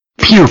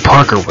Peter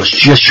Parker was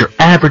just your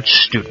average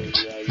student,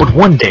 but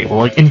one day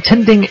while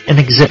attending an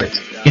exhibit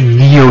in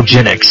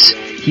neogenics,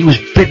 he was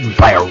bitten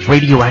by a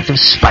radioactive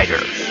spider.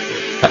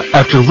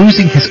 After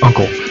losing his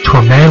uncle to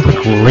a man with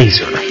a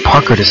laser,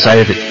 Parker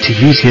decided to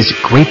use his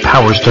great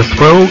powers to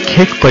throw,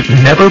 kick, but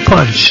never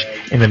punch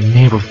in the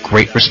name of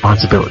great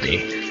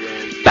responsibility.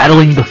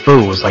 Battling the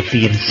foes like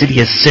the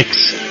Insidious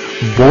Six,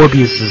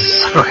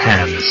 Morbius's Sucker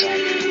Hands,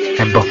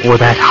 and before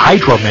that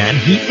Hydra Man,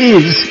 he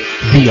is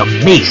the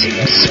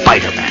Amazing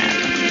Spider-Man.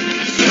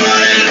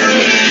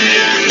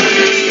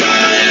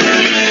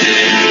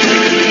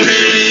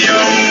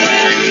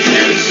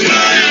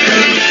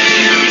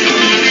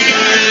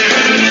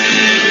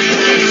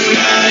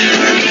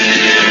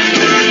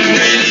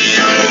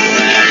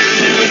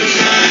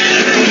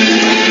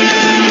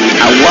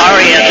 A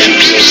warrior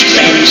keeps his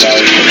friends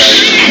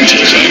close and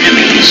his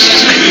enemies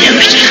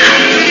closer.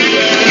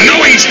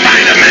 Knowing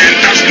Spider-Man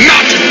does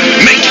not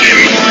make him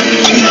cool.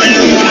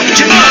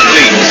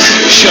 Please,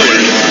 show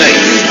it. Thank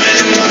you.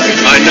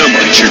 I know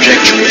my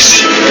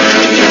trajectories.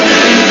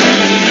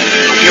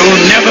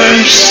 You'll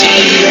never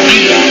see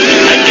me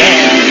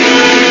again.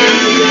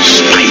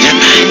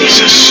 Spider-Man is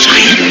a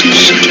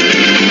scientist.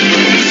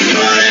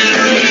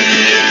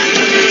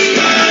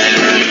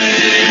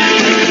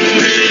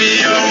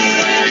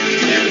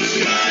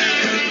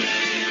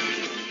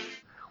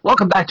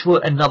 Welcome back to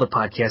another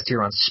podcast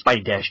here on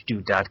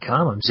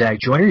Spidey-Dude.com. I'm Zach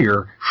Joyner,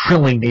 your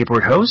friendly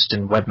neighborhood host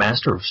and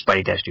webmaster of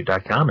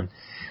Spidey-Dude.com, and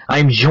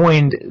I'm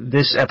joined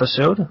this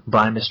episode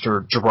by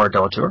Mr. Gerard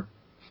Delatour.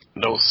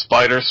 No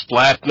spider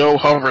splat, no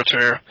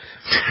hoverter.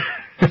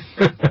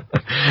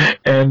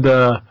 And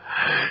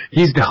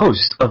he's the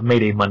host of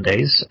Mayday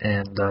Mondays,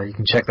 and you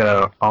can check that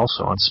out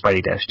also on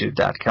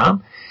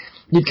Spidey-Dude.com.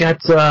 You've got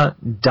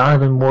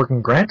Donovan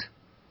Morgan Grant.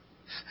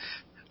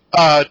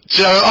 I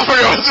forgot what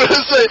I was going to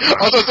say.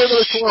 I was going to say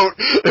another quote.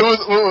 It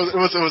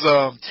was,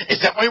 is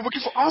that why you're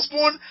working for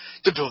Osborn?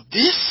 To build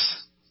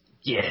this?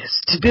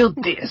 Yes, to build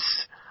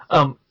this.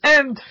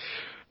 And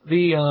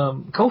the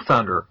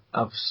co-founder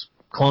of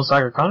Clone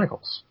Saga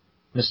Chronicles,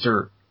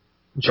 Mr.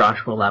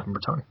 Joshua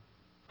Lapin-Bertoni.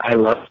 I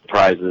love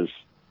prizes.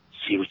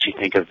 See what you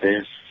think of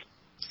this.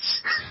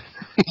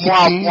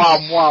 Mwah, mwah,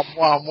 mwah,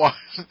 mwah, mwah.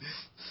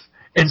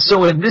 And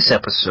so in this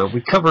episode,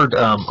 we covered,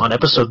 on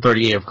episode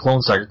 38 of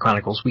Clone Saga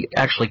Chronicles, we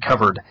actually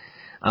covered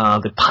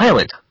the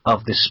pilot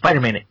of the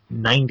Spider-Man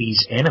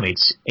 90s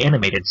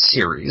animated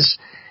series.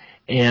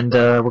 And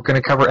we're going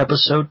to cover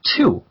episode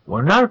 2.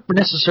 We're not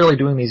necessarily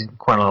doing these in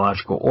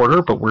chronological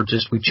order, but we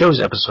chose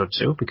episode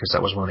 2 because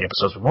that was one of the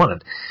episodes we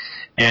wanted.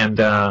 And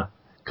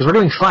because we're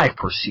doing 5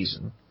 per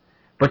season.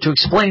 But to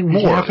explain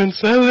more... We haven't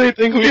said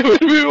anything. We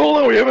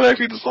haven't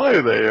actually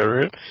decided that yet,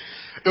 right?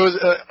 It was,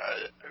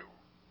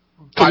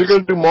 We're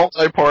going to do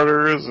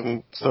multi-parters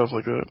and stuff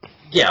like that.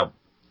 Yeah,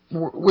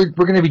 we're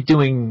going to be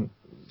doing...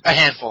 a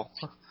handful.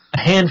 A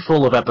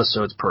handful of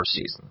episodes per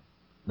season.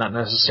 Not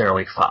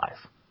necessarily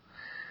 5.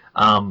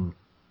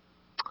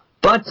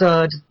 But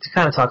to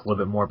kind of talk a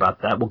little bit more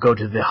about that, we'll go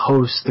to the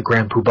host, the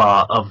grand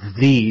poobah of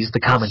the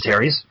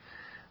commentaries,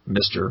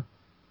 Mr.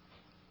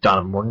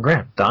 Donovan Morgan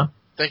Grant. Don?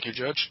 Thank you,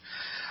 Judge.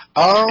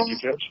 Thank you,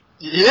 Judge.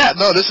 Yeah,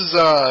 no, this is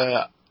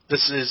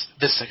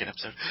this second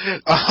episode.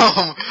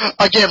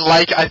 Again,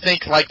 like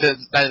the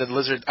Night of the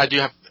Lizard, I do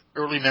have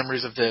early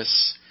memories of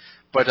this,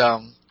 but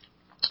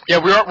yeah,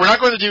 we're not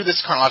going to do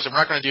this chronologically. We're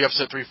not going to do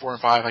episode 3, 4,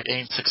 and 5 like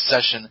in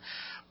succession,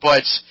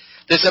 but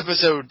this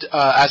episode,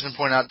 as been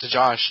pointed out to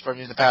Josh from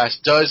in the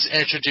past, does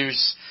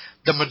introduce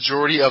the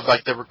majority of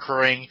like the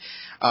recurring,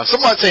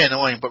 some might say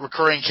annoying, but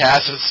recurring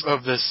cast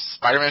of this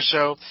Spider-Man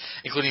show,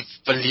 including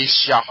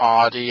Felicia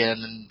Hardy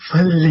and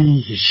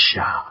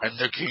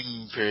the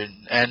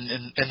Kingpin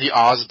and the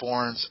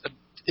Osborns.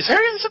 Is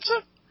Harry in this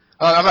episode?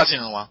 I've not seen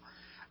it in a while.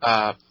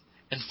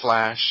 And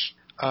Flash.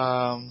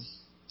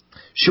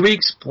 Should we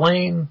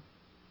explain?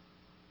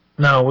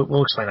 No,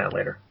 we'll explain that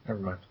later. Never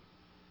mind.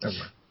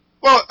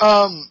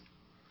 Well,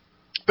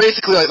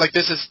 basically, like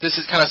this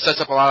is kind of sets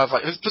up a lot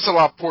of this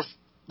puts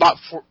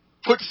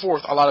put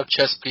forth a lot of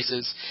chess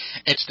pieces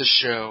into the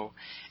show,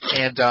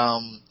 and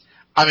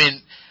I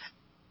mean,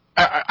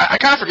 I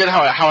kind of forget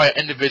how I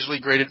individually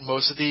graded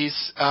most of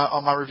these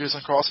on my reviews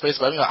on Crawl Space,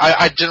 but I mean,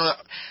 I generally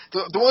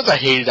the ones I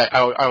hated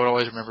I would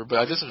always remember,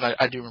 but this one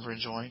I do remember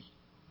enjoying.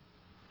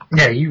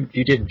 Yeah, you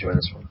did enjoy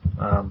this one,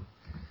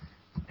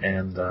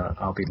 and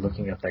I'll be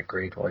looking at that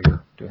grade while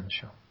you're doing the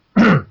show.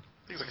 I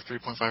think it's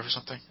like a 3.5 or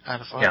something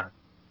out of 5.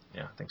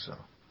 Yeah, I think so.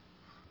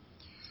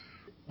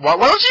 Why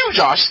don't you,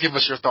 Josh, give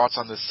us your thoughts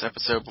on this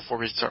episode before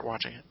we start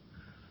watching it?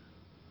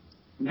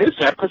 This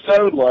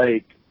episode,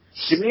 like,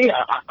 to me,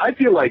 I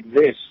feel like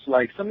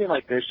something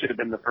like this should have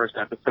been the first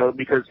episode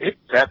because it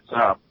sets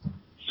up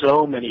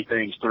so many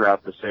things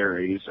throughout the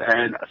series,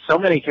 and so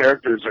many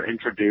characters are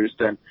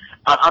introduced, and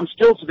I'm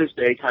still to this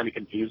day kind of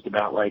confused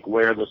about, like,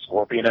 where the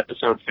Scorpion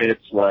episode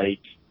fits, like,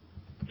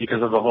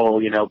 because of the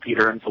whole,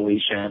 Peter and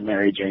Felicia and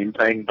Mary Jane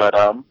thing, but,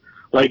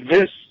 like,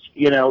 this,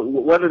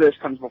 whether this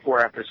comes before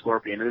or after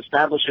Scorpion, it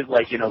establishes,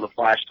 like, the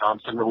Flash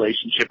Thompson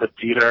relationship with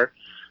Peter.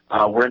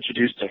 We're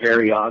introduced to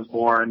Harry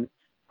Osborn,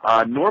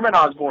 Norman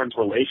Osborn's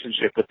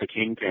relationship with the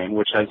Kingpin,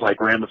 which has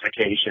like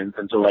ramifications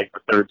into like the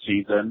third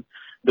season,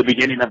 the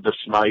beginning of the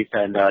Smythe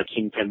and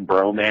Kingpin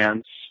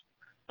bromance,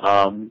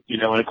 and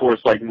of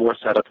course like more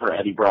setup for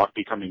Eddie Brock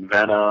becoming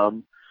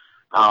Venom,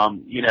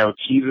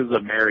 teases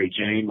of Mary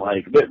Jane.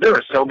 Like there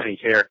are so many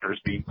characters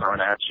being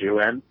thrown at you,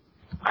 and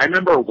I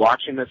remember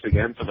watching this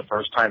again for the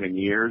first time in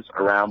years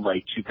around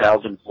like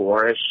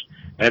 2004-ish,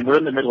 and we're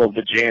in the middle of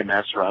the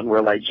JMS run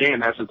where like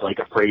JMS is like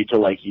afraid to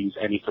like use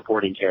any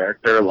supporting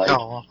character. Like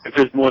if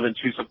there's more than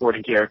 2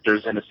 supporting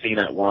characters in a scene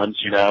at once,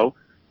 they'll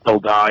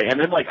die. And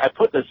then like I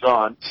put this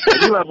on,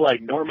 and you have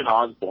like Norman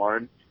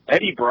Osborn,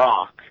 Eddie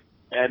Brock,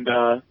 and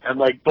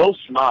like both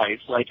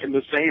Smythes like in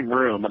the same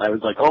room, and I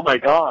was like, oh my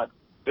god,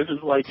 this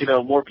is like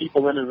more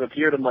people than have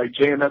appeared in like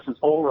JMS's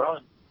whole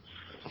run.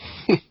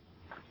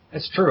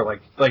 It's true.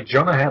 Like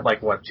Jonah had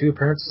 2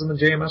 appearances in the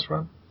JMS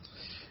run.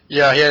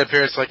 Yeah, he had an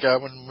appearance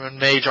when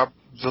May dropped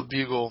the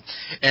bugle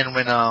and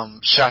when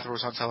Shatter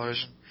was on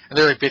television, and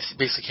they're like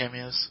basically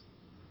cameos.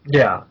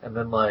 Yeah, and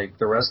then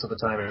the rest of the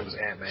time it was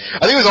Ant-Man. I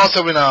think it was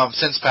also in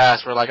Since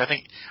Past where I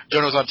think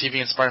Jonah was on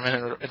TV and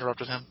Spider-Man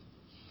interrupted him.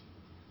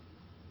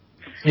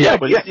 Yeah,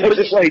 but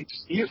it's like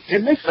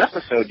in this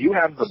episode you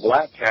have the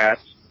Black Cat,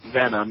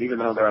 Venom, even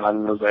though they're not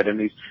in those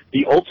identities,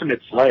 the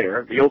Ultimate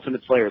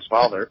Slayer's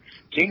father,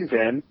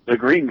 Kingpin, the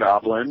Green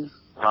Goblin,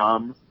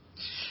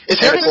 is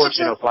Harry and of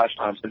course, Flash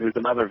Thompson, who's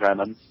another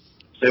Venom.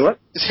 Say what?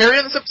 Is Harry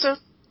in this episode?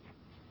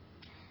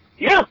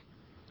 Yeah.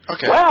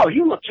 Okay. Wow,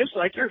 you look just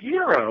like your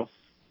hero.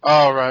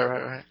 Oh,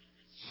 right.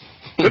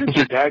 Didn't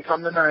your dad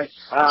come tonight?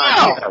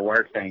 That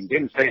work thing.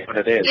 Didn't say what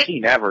it is.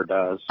 He never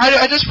does.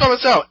 I just found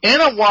this out.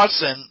 Anna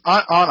Watson,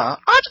 Anna,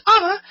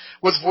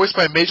 was voiced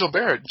by Majel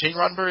Barrett, Gene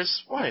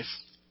Roddenberry's wife.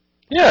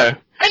 Yeah.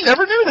 I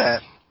never knew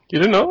that. You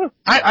didn't know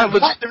that? I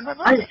legit did not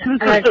know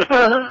that.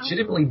 I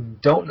legitimately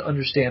don't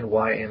understand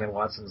why Anna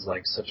Watson's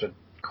such a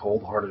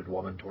cold-hearted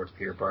woman towards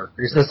Peter Parker.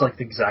 Because that's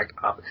the exact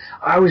opposite.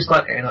 I always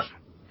thought Anna,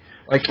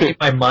 in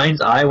my mind's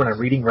eye when I'm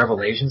reading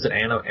Revelations and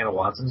Anna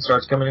Watson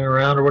starts coming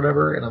around or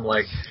whatever, and I'm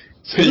like,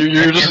 so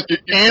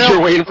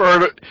you're waiting for her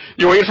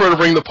to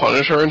bring the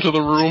Punisher into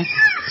the room.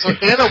 So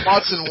Anna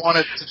Watson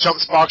wanted to jump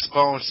Spock's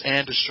bones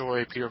and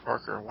destroy Peter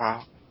Parker.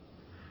 Wow.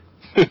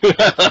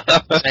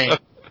 Insane.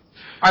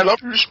 I love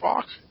you,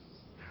 Spock.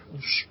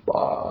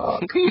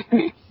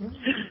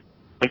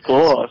 Of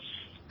course.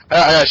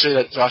 I gotta show you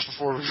that, Josh,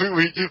 before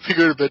we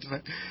go to bed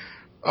tonight.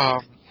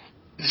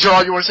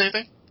 Joel, you want to say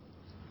anything?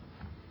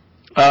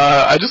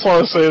 I just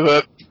want to say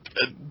that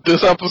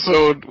this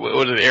episode,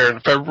 what did it air in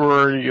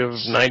February of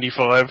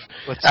 '95?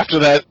 After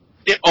that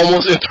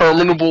almost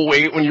interminable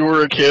wait when you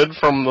were a kid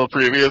from the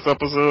previous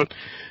episode,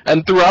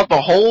 and throughout the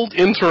whole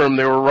interim,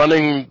 they were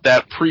running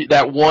that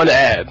one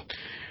ad.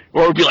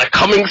 Or it would be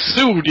coming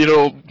soon,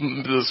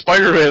 the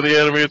Spider-Man, the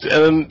animated,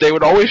 and then they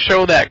would always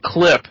show that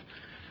clip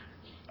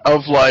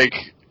of,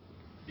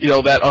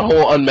 that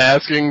whole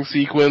unmasking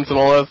sequence and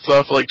all that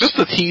stuff, just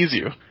to tease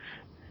you.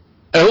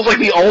 And it was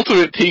the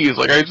ultimate tease,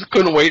 I just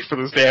couldn't wait for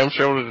this damn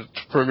show to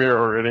premiere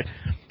already.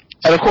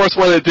 And of course,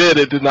 when it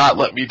did not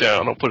let me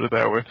down, I'll put it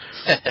that way.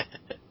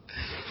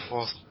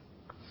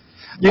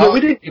 Well, we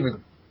didn't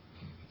even...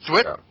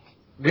 What?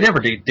 We never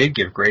did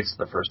give grades to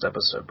the first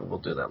episode, but we'll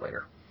do that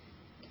later.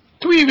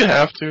 Do we even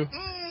have to?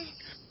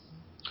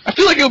 I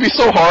feel it would be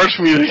so hard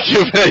for me to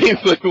give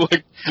anything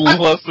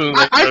less than.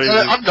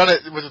 I've done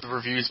it with the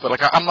reviews,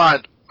 but I'm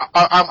not.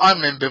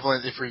 I'm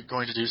ambivalent if we're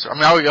going to do so. I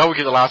mean, I would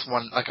give the last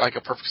one a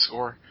perfect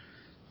score.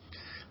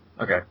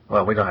 Okay.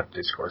 Well, we don't have to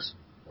do scores.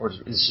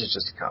 This is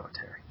just a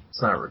commentary.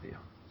 It's not a review.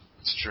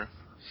 It's true.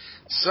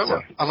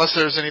 So, unless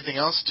there's anything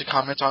else to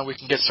comment on, we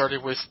can get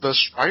started with the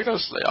Spider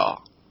Slayer.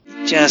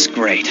 Just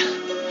great.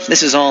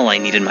 This is all I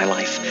need in my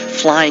life.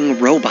 Flying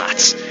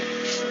robots.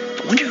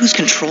 I wonder who's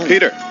controlling.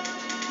 Peter,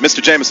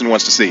 Mr. Jameson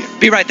wants to see you.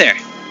 Be right there.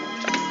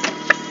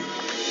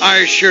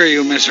 I assure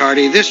you, Miss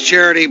Hardy, this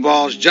charity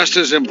ball's just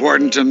as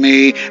important to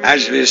me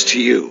as it is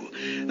to you.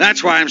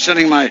 That's why I'm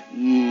sending my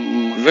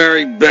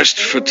very best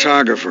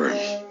photographer.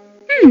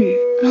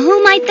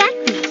 Who might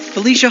that be?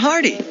 Felicia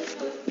Hardy.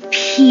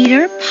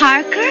 Peter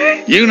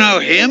Parker? You know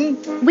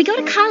him? We go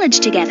to college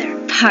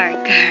together,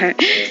 Parker.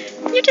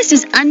 You're just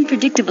as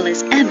unpredictable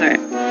as ever.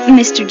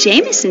 Mr.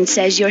 Jameson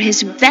says you're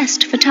his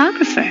best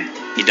photographer.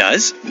 He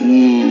does?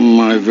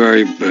 My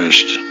very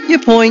best. You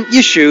point,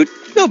 you shoot.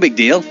 No big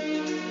deal.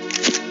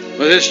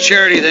 Well, this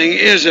charity thing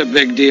is a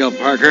big deal,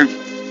 Parker.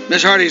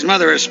 Miss Hardy's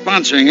mother is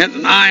sponsoring it,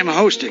 and I'm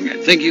hosting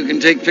it. Think you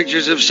can take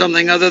pictures of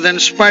something other than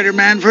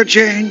Spider-Man for a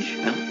change?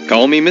 Well,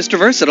 call me Mr.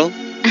 Versatile.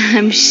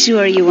 I'm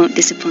sure you won't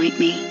disappoint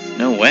me.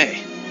 No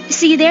way.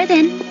 See you there,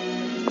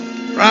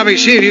 then. Robbie,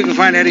 see if you can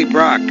find Eddie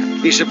Brock.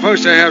 He's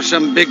supposed to have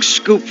some big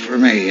scoop for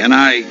me, and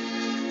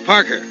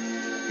Parker,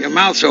 your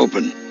mouth's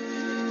open.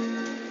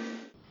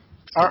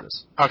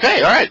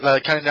 Okay, all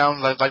right. Counting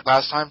down like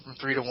last time from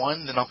 3 to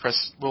 1. Then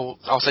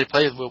I'll say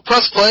play. We'll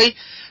press play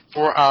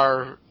for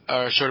our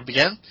show to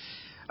begin.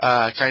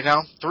 Counting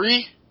down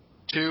 3,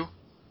 2,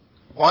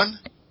 1,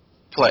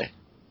 play.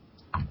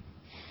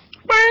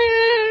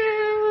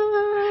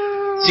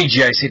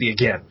 CGI City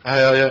again.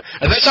 Hell yeah.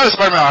 And that shot of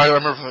Spider-Man I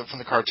remember from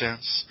the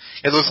cartoons.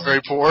 It looks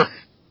very poor.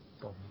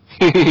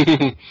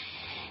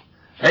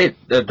 Hey,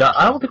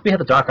 I don't think we had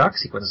the Doc Ock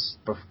sequence,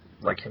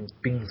 like him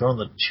being thrown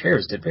in the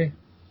chairs, did we?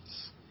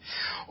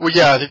 Well,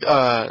 yeah, I think,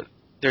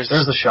 there's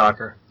the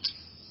Shocker.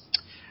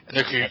 And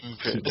it's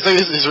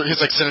like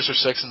he's like Sinister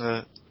Six in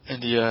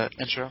the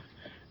intro.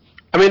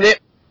 I mean, they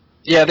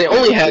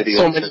only had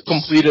so many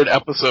completed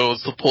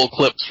episodes to pull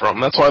clips from.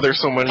 That's why there's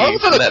so many. Oh,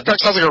 that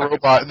sounds like a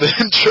robot in the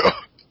intro.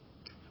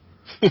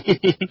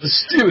 The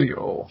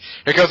studio.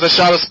 Here comes the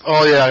shot of...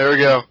 Oh, yeah, here we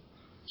go.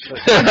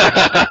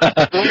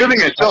 Well, good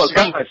thing I still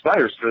got my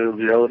Spiders for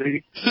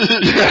reality.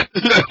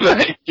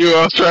 Thank you.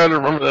 I was trying to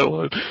remember that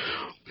line.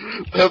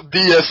 That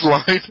DS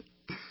line.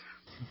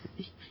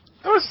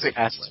 That was sick.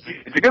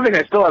 It's a good thing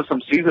I still have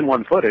some season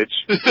 1 footage.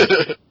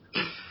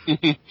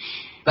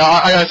 Now,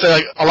 I gotta say,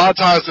 like, a lot of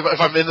times, if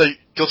I'm in the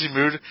guilty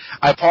mood,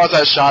 I pause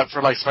that shot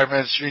for, like,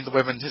 Spider-Man shooting the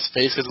web in his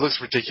face, because it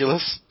looks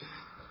ridiculous.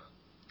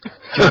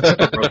 Wrote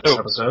this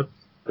episode.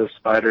 The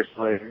Spider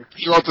Slayer.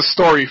 He wrote the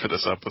story for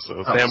this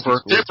episode. Sam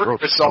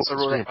Berkowitz also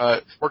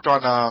worked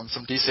on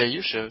some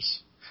DCAU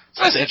shows. It's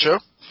a nice intro.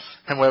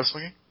 Him web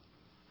swinging.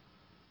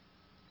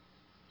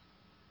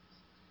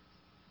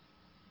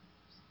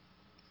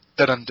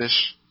 Dead on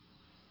dish.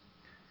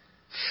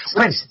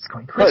 Spider-Sense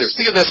going crazy.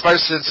 Think of the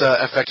Spider-Sense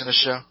effect in the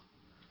show.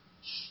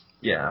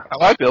 Yeah. I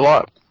liked it a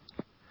lot.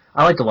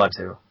 I liked it a lot,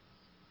 too.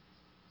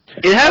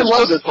 It has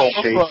this whole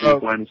chase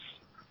sequence.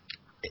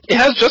 It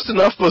has just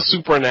enough of a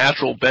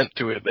supernatural bent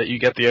to it that you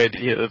get the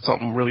idea that it's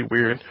something really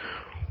weird.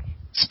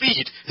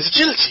 Speed, his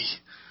agility.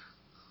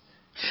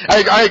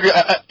 I agree.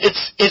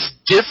 It's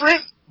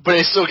different, but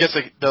it still gets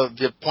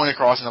the point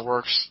across and it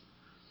works.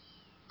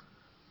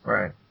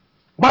 Right.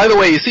 By the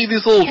way, you see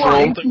these little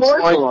drone things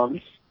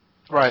flying?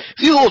 Right.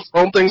 See these little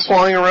drone things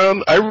flying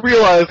around? I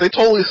realized they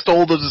totally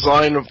stole the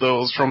design of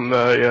those from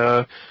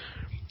the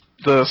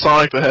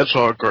Sonic the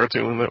Hedgehog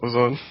cartoon that was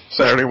on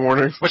Saturday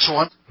morning. Which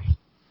one?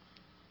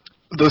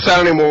 The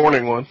Saturday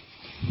morning one.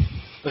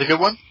 The good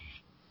one?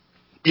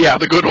 Yeah,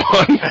 the good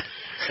one.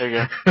 There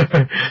you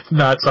go.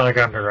 Not Sonic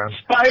Underground.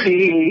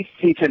 Spidey,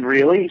 he can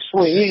really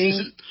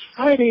swing.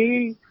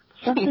 Spidey,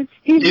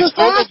 he's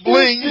full of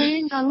bling.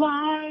 Thing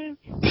alive.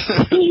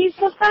 He's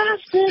the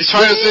fastest. He's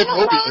trying to save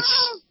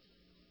Mobius.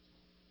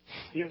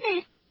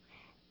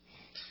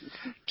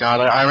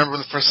 God, I remember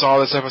when I first saw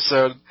this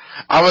episode.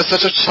 I was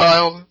such a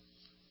child.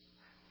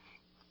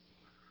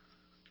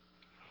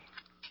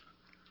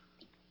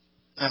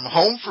 I'm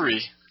home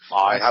free.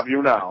 I have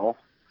you now.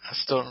 I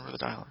still remember the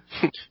dialogue.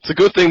 It's a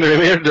good thing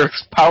their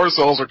power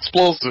cells are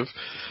explosive.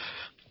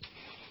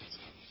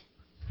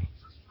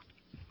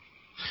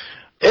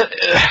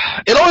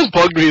 It always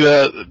bugged me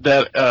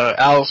that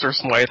Alistair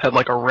Smythe had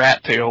like a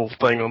rat tail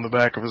thing on the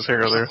back of his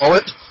hair there. Oh,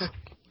 it?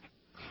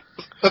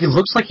 It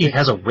looks like he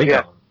has a wig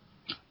on.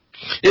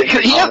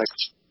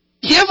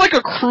 He has like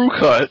a crew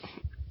cut,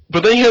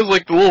 but then he has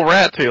like the little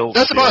rat tails.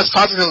 That's about as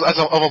classic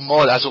of a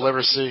mullet as you'll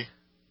ever see.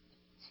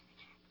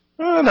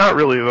 Not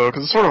really though,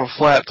 because it's sort of a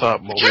flat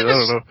top mullet. I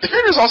don't know. The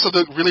characters also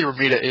look really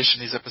Romita-ish in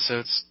these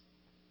episodes.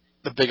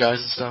 The big eyes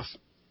and stuff.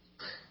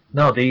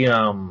 No, the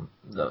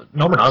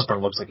Norman Osborn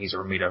looks like he's a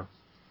Romita.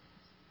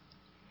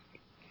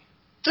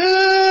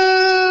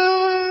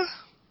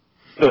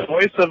 The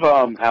voice of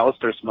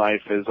Alistair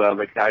Smythe is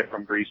the guy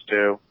from Grease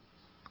 2.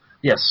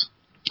 Yes.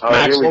 Oh,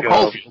 Maxwell here we go.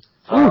 Caulfield.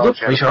 Look,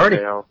 Felicia Hardy.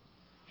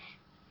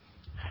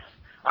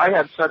 I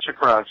had such a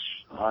crush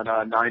on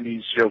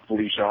 90s show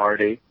Felicia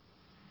Hardy.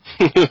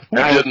 And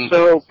I was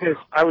so pissed.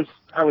 I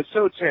was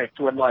so ticked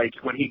when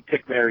he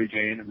picked Mary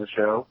Jane in the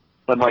show,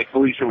 when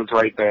Felicia was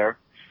right there.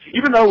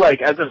 Even though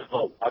as an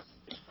adult,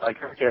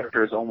 her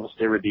character is almost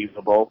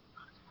irredeemable.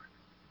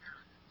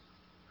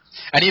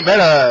 And you met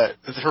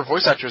her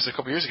voice actress a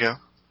couple years ago.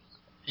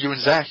 You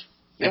and Zach.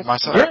 And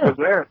myself. Yeah, I was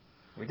there.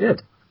 We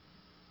did.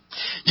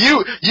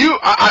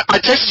 I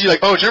texted you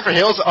oh, Jennifer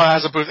Hales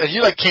has a booth, and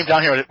you came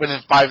down here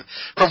within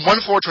from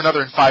one floor to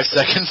another in 5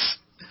 seconds.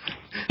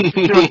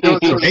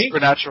 It was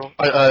supernatural.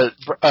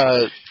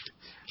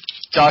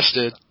 Josh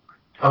did.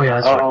 Oh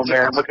yeah. That's right. right.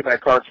 Man, look at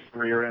that car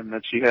rear end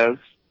that she has.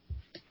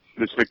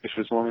 This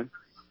fictitious woman.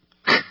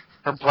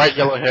 Her bright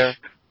yellow hair.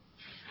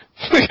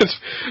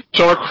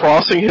 John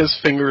crossing his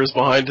fingers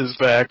behind his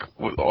back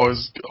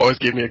always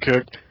gave me a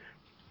kick.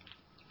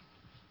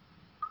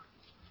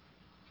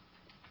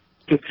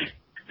 The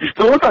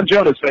look on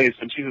Jonah's face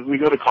when we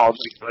go to college,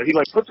 he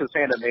puts his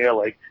hand in the air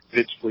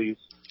bitch, please.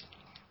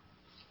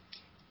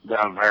 The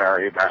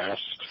very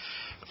best.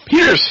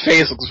 Peter's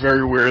face looks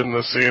very weird in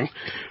this scene.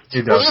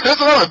 He does. There's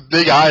a lot of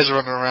big eyes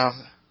running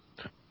around.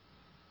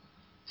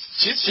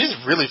 She's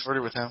really flirty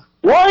with him.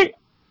 What?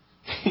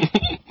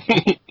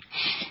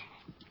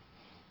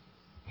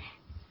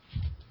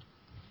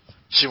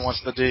 She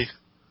wants the D.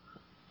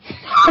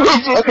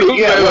 Okay,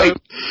 yeah,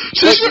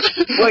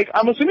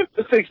 I'm assuming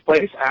this takes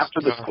place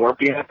after the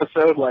Scorpion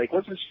episode.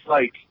 Wasn't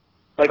she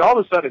all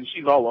of a sudden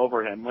she's all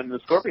over him? When the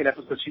Scorpion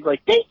episode, she's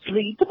like, date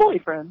me to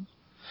boyfriend.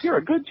 You're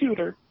a good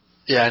tutor.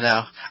 Yeah, I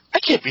know. I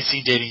can't be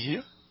seen dating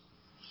you.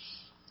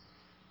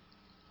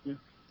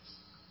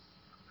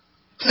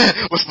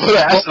 with split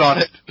acid on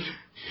it.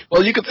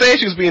 Well, you could say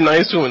she was being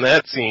nice to him in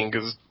that scene,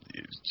 because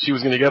she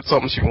was going to get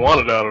something she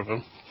wanted out of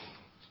him.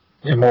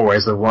 In more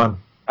ways than one.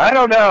 I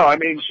don't know. I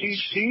mean,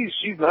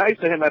 she's nice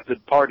to him at the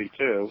party,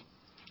 too.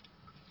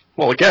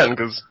 Well, again,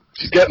 because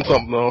she's getting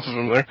something off of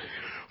him there.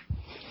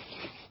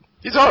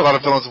 These are a lot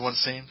of villains in one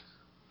scene.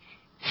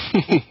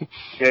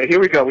 Yeah, here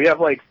we go. We have,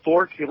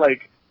 four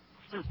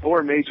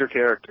major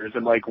characters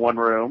in, one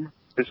room.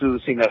 This is a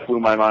scene that blew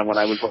my mind when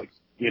I was,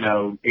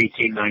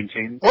 18,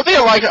 19. One thing I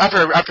like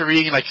after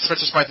reading,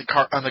 Spencer Smythe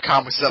on the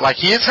comics is that,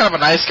 he is kind of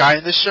a nice guy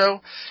in this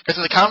show. Because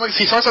in the comics,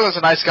 he starts out as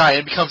a nice guy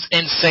and becomes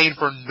insane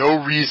for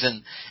no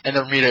reason in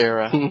the Romita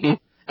era.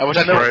 Which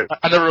I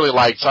never really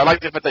liked. So I like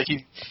the fact that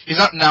he's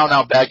not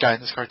now bad guy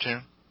in this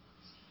cartoon.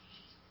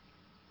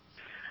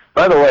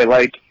 By the way,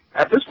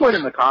 at this point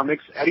in the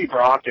comics, Eddie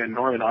Brock and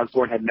Norman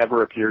Osborn had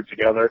never appeared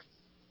together.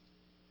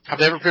 Have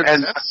they ever appeared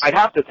and together? I'd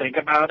have to think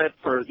about it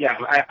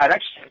I'd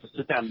actually have to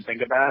sit down and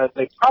think about it.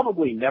 They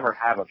probably never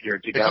have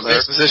appeared together.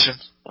 Because of exposition.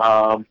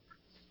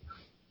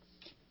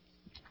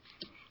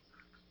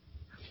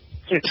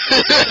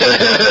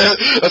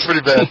 That's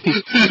pretty bad.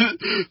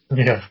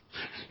 Yeah.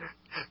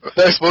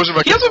 That explosion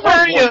he has a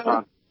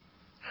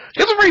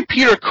very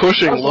Peter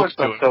Cushing look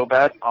to him. So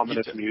bad.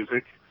 Ominous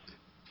music.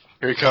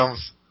 Here he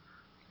comes.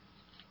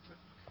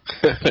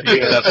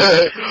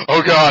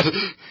 Oh God.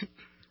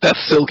 That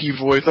silky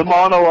voice. The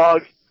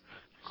monologue.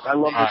 I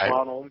love this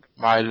monologue.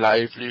 My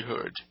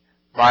livelihood.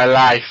 My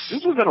life.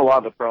 This was in a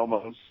lot of the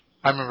promos.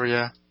 I remember,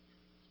 yeah.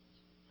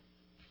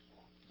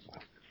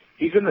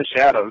 He's in the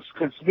shadows,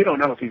 because we don't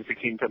know if he's the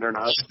Kingpin or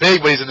not. He's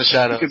big, but he's in the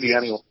shadows. He could be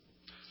anyone.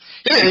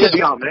 Yeah, he could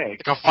be on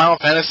Meg. Like a Final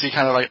Fantasy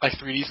kind of like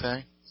 3D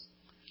thing.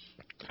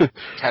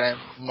 Kind of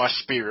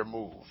must be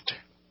removed.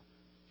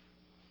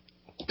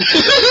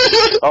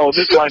 Oh,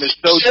 this line is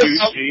so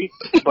juicy,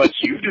 but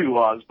you do,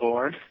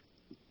 Osborn.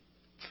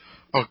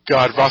 Oh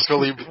God, Roscoe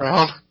Lee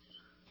Brown.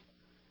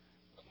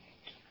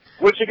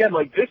 Which again,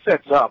 this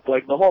sets up,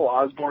 the whole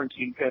Osborn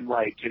Kingpin,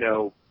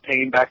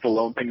 paying back the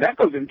loan thing, that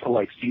goes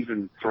into,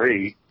 season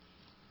 3.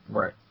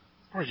 Right.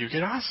 Where you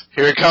get Oz?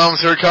 Here it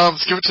comes,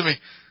 give it to me.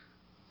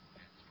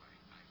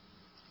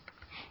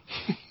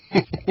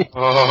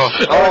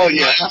 Oh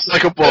yeah.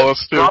 Like a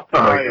boss, too. Drop the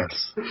mic.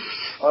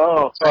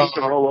 Oh, I used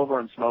to roll over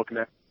and smoke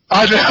now.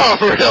 I know,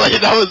 really,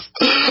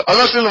 I'm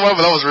not saying the one,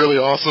 but that was really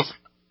awesome.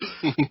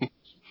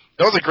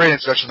 That was a great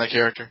introduction to that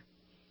character.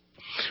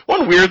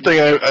 One weird thing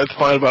I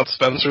find about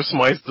Spencer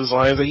Smythe's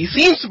design is that he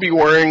seems to be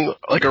wearing,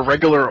 a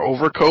regular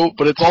overcoat,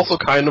 but it's also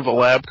kind of a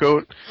lab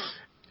coat.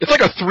 It's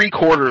like a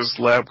 3/4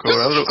 lab coat.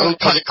 I don't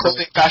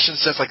clothing fashion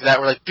sense like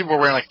that, where people are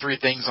wearing 3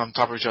 things on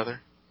top of each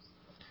other.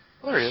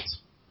 Well, there he is.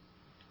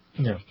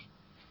 Yeah.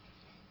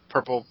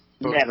 Purple.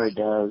 Never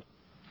does.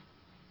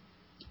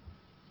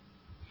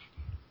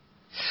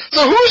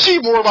 So who is she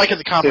more like in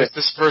the comics,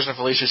 this version of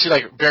Felicia? Is she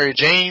like Barry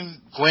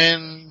Jane,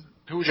 Gwen?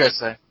 Who would you guys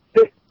say?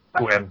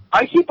 Gwen.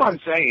 I keep on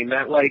saying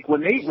that,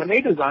 when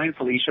they designed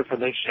Felicia for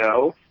this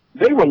show,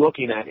 they were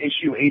looking at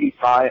issue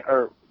 85,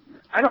 or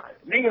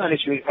maybe not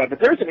issue 85, but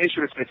there's an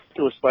issue of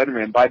Spectacular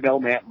Spider-Man by Mel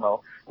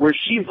Mantlo where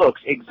she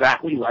looks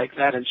exactly like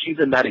that, and she's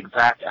in that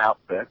exact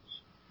outfit.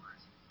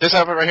 This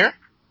outfit right here?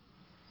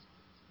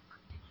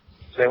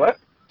 Say what?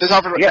 This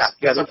outfit right here?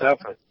 Yeah, this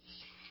outfit.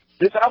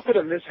 This outfit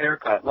and this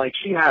haircut,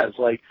 she has,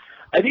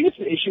 I think it's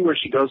an issue where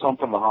she goes home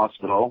from the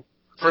hospital,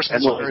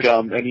 and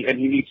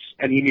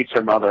he meets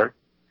her mother.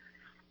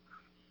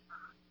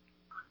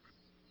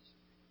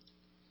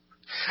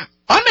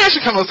 I mean,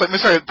 actually kind of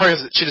looks like,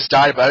 probably she just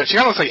died about it, she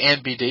kind of looks like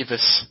Ann B.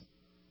 Davis.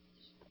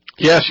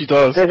 Yeah, she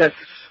does.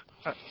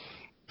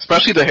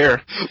 Especially the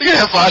hair. Look at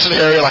that flashing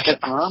hair, you're like...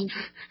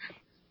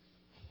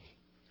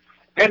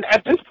 And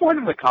at this point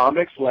in the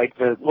comics, they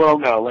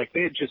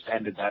had just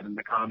ended that in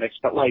the comics,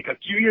 but a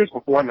few years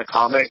before in the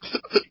comics,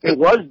 it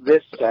was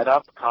this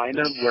setup, kind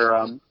of,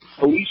 where,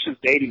 Felicia's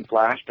dating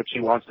Flash, but she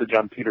wants to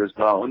jump Peter's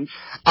bones.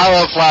 I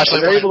love Flash.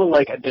 And they're able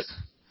to,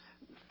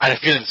 I had a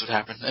feeling this would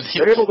happen.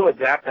 They're able to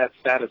adapt that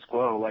status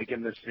quo,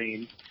 in this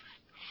scene.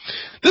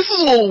 This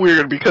is a little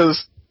weird,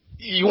 because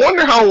you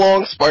wonder how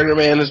long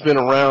Spider-Man has been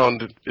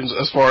around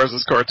as far as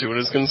this cartoon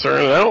is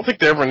concerned, and I don't think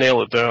they ever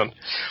nail it down.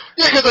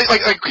 Yeah, because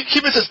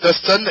keep it the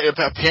sudden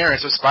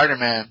appearance of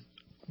Spider-Man,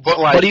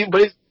 but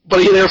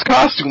he has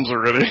costumes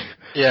already.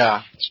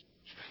 Yeah.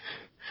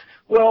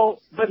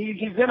 Well, but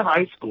he's in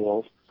high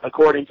school,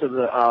 according to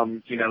the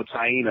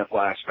Taina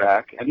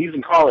flashback, and he's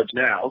in college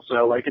now,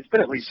 so it's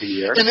been at least a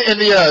year. In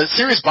the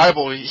series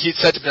Bible, he's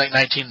said to be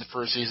 19 in the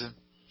first season,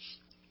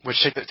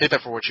 which take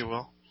that for what you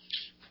will.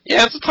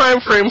 Yeah, it's a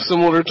time frame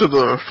similar to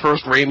the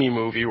first Raimi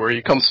movie where he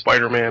becomes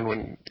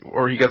Spider-Man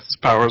or he gets his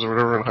powers or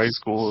whatever in high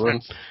school.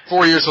 And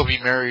 4 years he'll be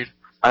married.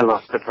 I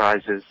love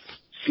surprises.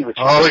 See what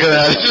look at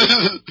that.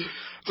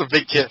 It's a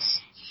big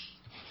kiss.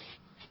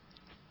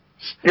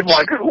 If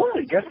I could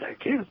only get that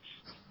kiss.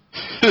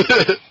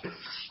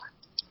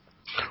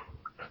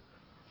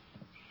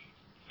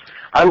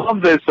 I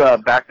love this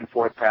back and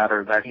forth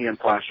pattern that he and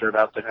Flash are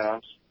about to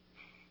have.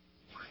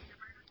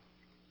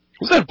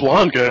 Who's that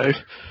blonde guy?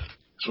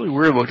 It's really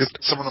weird looking.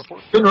 Someone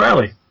important. Good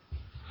Riley.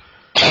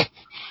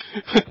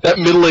 That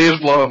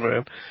middle-aged blonde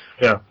man.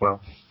 Yeah,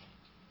 well.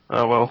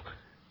 Oh, well.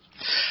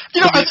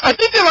 You know, I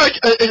think that, like,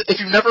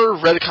 if you've never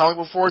read a comic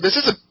before, this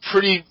is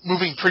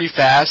moving pretty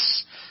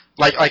fast.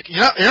 Like you're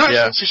not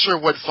too sure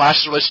what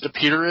Flash's relation to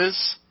Peter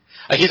is.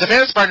 Like, he's a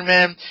fan of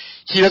Spider-Man,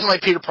 he doesn't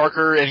like Peter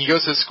Parker, and he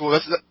goes to school.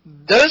 That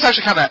is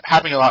actually kind of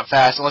happening a lot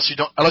fast, unless you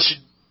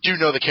do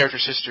know the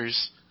characters'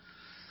 histories.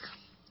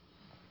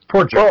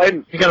 Poor Joe. Well,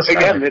 and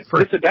again,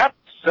 this adapts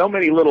so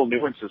many little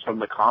nuances from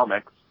the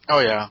comics. Oh,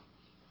 yeah.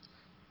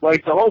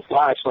 Like, the whole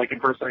Flash, like,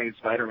 impersonating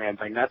Spider-Man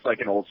thing, that's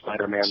like an old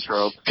Spider-Man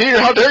trope. Peter,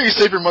 how dare you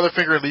save your mother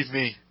finger and leave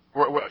me,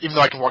 even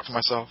though I can walk to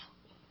myself.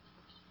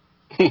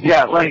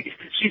 Yeah, like,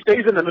 she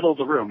stays in the middle of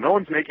the room. No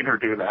one's making her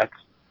do that.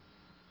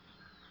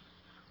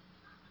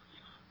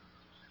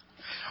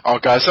 Oh,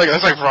 God,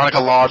 that's like Veronica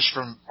Lodge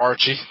from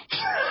Archie.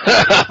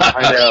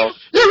 I know.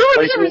 Yeah,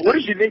 really, like, what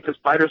did you think the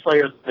Spider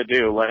Slayer was to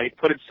do? Like,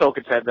 put its silk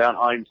its head down,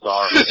 I'm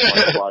sorry, and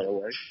like, fly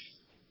away.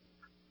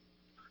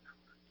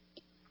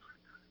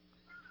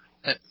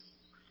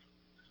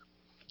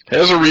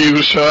 There's a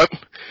reuse shot.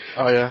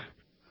 Oh, yeah.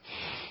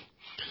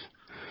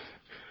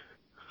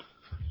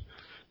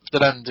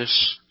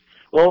 Tremendous.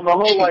 Well, the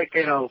whole, like,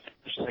 you know,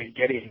 like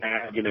getting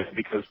mad, you know,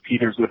 because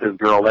Peter's with his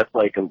girl, that's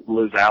like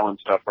Liz Allen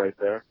stuff right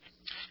there.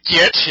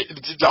 Yeah,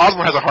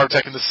 Osborn has a heart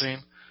attack in this scene.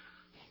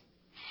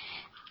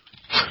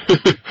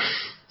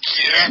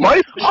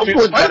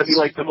 Osborn's gotta be,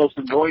 like, the most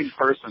annoying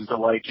person to,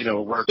 like, you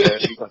know, work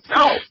with. He's like,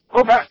 no,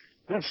 go back.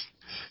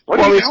 What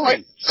are you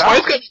doing?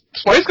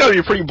 Spike's got to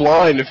be pretty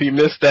blind if he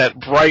missed that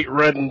bright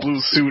red and blue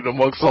suit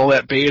amongst all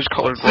that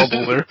beige-colored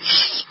rubble there.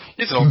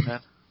 He's an old man.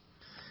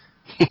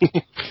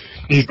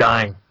 He's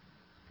dying.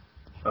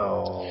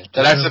 Oh.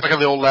 That accident back in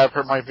the old lab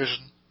hurt my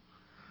vision.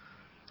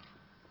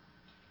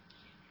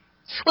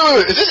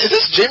 Wait, is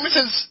this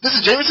Jameson's? This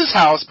is Jameson's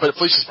house, but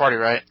Felicia's party,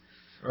 right?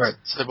 Right.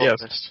 So they're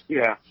both missed.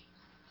 Yeah.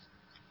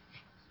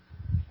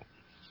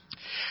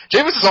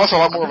 Jameson's also a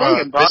lot more of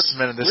a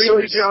businessman in this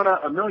Really, series. Jonah?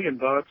 $1 million?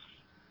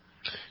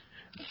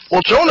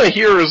 Well, Jonah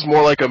here is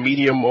more like a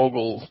media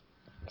mogul.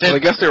 So I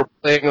guess they were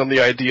playing on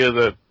the idea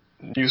that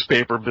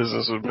newspaper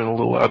business would have been a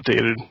little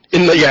outdated.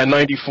 In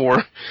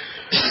 94.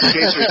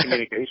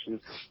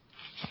 Communications.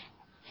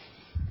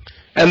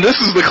 And this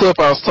is the clip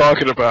I was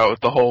talking about with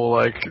the whole,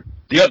 like,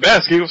 the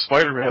unmasking of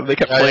Spider-Man. They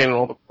kept playing in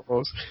all the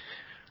promos.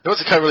 It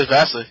was cut really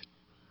fastly.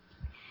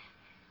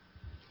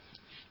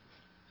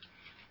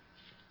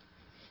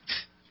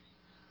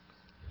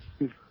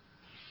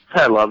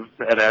 I love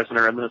Ed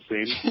Asner in this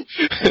scene.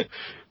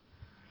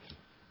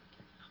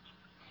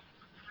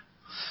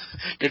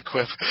 Good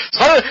quip.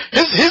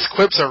 His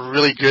quips are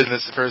really good in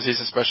this first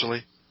season,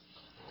 especially.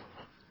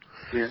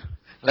 Yeah.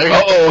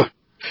 Uh-oh.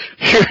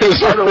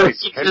 By the way,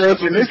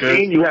 in this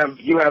scene, you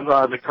have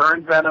the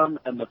current Venom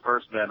and the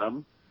first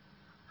Venom.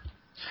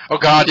 Oh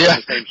God, yeah.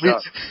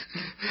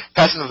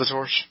 Passing of the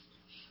torch.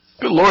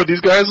 Good Lord,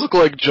 these guys look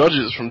like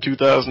judges from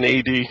 2000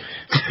 AD.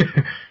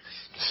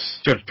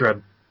 Judge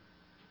Dredd.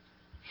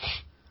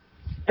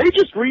 They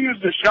just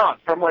reused a shot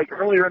from, like,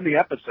 earlier in the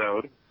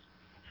episode.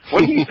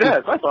 When he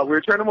says, I thought we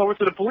were turning him over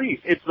to the police.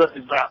 It's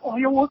that, oh,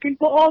 you're looking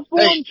for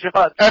Osborn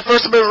shot. At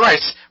First Amendment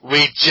rights,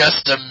 we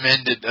just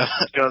amended them.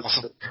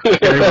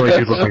 They really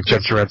do look like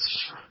Judge Dredd.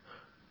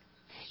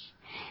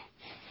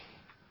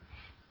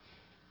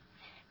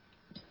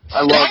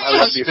 I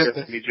love the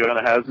epiphany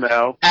Jonah has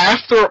now.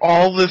 After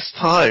all this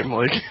time,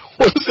 like,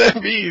 what does that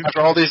mean?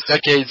 After all these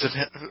decades of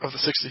the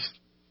 60s.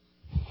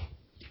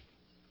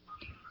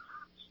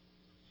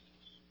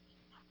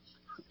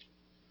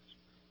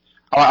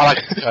 I like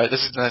this guy. This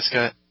is a nice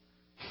guy.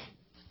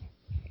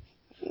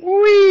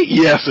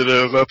 Yes, it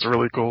is. That's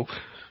really cool.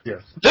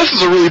 Yes. This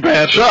is a really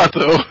bad shot,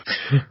 though.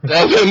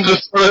 That's him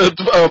just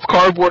a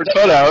cardboard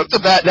cutout.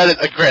 That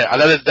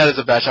is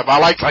a bad shot. But I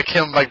like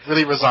him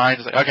really resigned.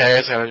 He's like, okay, I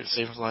just gotta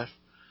save his life.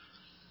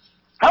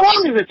 How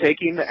long is it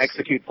taking to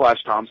execute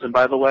Flash Thompson?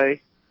 By the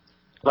way,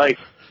 like,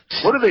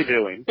 what are they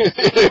doing?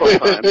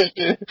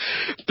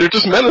 They're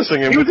just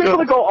menacing him. He was able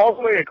to go all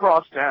the way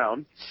across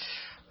town.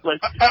 Like,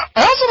 I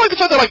also like the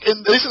fact that,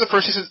 at least in the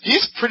first season,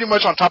 he's pretty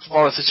much on top of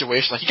all the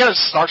situation. Like, he kind of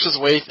snarks his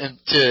way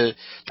into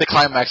the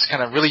climax,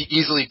 kind of really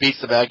easily beats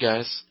the bad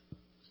guys.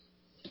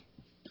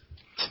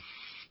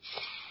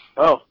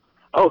 Oh,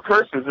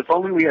 curses! If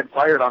only we had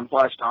fired on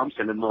Flash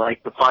Thompson in the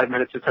 5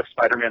 minutes it took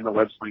Spider-Man the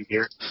web swing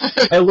here.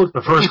 Hey, look,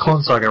 the first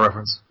Clone Saga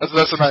reference. That's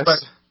a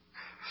nice.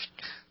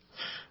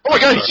 Oh my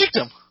God, he kicked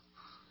him.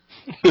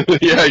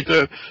 Yeah, he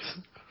did.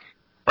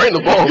 Right in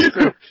the balls.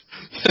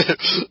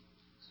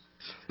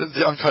 This is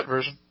the uncut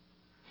version.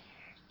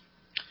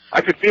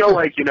 I could feel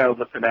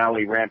the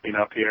finale ramping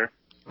up here.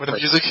 With the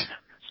music?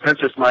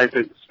 Spencer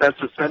Smythe's,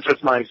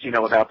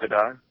 about to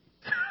die.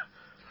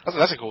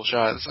 That's a cool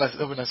shot.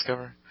 That'll be a nice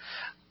cover.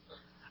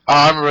 Oh,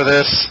 I remember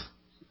this.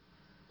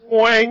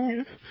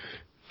 Wang.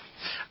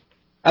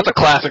 That's a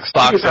classic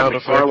stock sound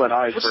effect.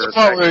 What's the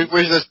part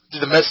where he says, "Do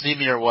the Mets need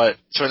me or what?"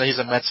 Showing that he's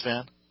a Mets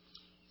fan.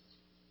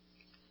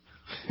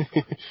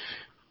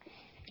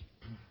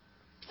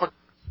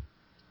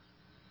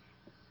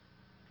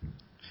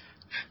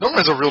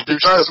 Norman's a real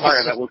douche. To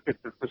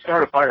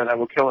start a fire that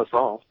will kill us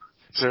all.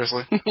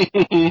 Seriously.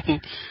 Here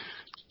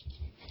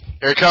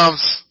it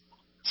comes.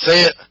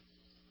 Say it.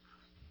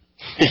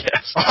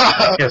 Yes.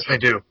 Yes, they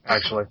do,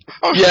 actually.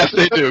 Oh, yes,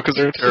 they do, because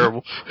they're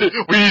terrible. We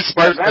need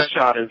Spider-Man. That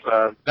shot is,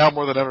 now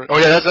more than ever. Oh,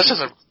 yeah, that's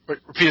just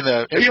repeating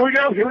that. Here we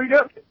go.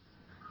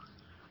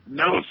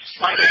 No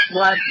spider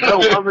slap,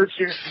 no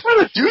overture.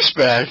 What a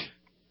douchebag.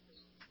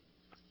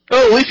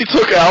 Oh, at least he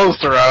took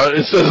Alistair out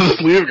instead of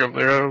just leaving him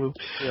there.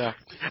 Yeah.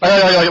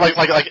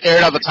 Like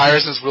aired out the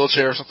tires in his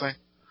wheelchair or something.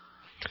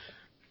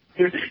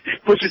 He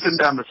pushes him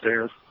down the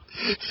stairs.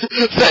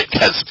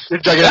 That's a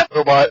gigantic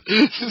robot.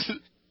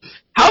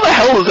 How the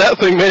hell does that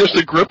thing manage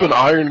to grip an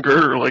iron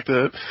girder like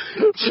that?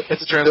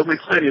 It's a There'll be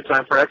plenty of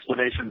time for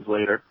explanations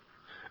later.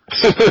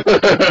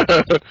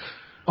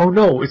 Oh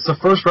no, it's the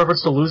first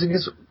reference to losing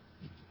his...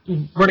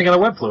 running out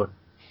of web fluid.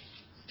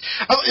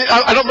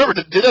 I don't remember.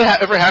 Did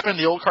it ever happen in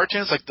the old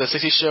cartoons, like the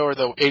 60s show or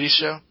the 80s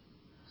show?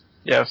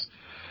 Yes.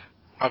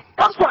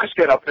 How's Flash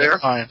get up there?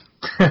 Fine.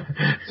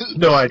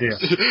 No idea.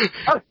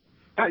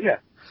 Yeah.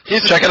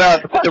 Check it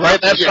out. Right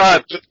in that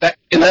shot.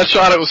 In that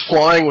shot, it was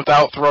flying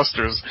without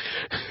thrusters.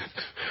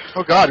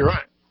 Oh God, you're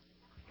right.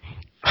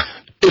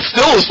 It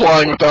still is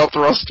flying without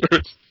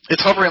thrusters.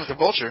 It's hovering like a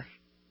vulture.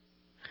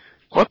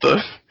 What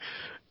the?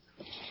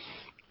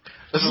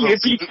 This is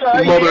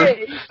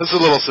a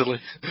little silly.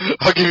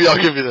 I'll give you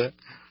that.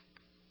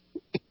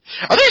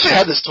 I think I actually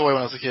had this toy when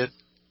I was a kid.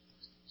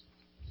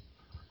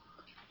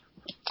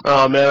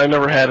 Oh man, I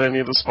never had any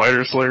of the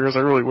Spider Slayers. I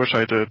really wish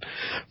I did.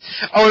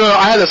 Oh no,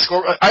 I had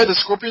the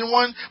Scorpion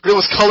one, but it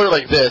was colored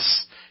like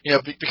this. You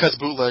know, because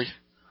bootleg.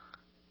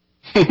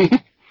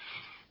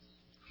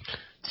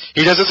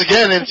 He does this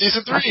again in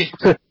season 3.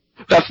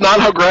 That's not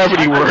how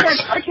gravity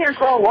works. I can't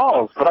crawl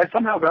walls, but I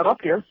somehow got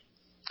up here.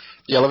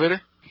 The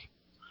elevator?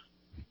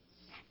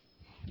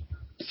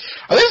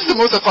 I think this is the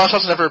most that Flash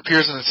Thompson ever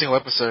appears in a single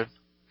episode.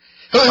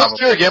 He'll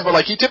appear again,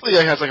 but he typically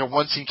has a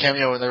one-scene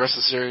cameo in the rest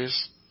of the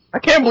series. I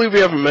can't believe we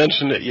haven't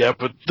mentioned it yet,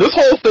 but this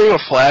whole thing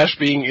of Flash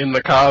being in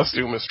the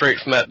costume is straight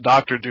from that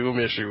Doctor Doom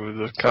issue.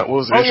 What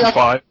was it, issue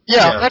 5?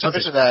 Yeah, I forgot to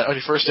mention that when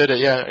he first did it,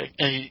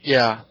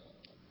 yeah.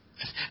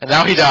 And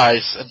now he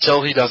dies,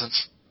 until he doesn't.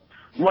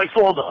 Like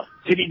Folda,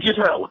 did he get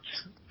out?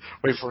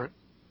 Wait for it.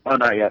 Oh,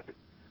 not yet.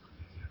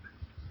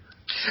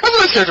 I'm a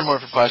nice character more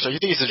for Flash, though. You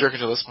think he's a jerk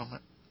until this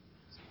moment.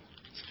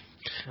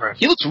 Right.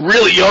 He looks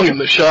really young in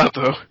the shot,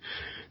 though.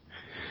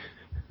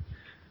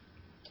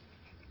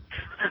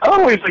 I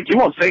don't always think you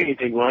won't say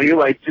anything, will you?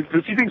 Like, does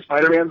you think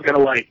Spider-Man's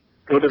gonna,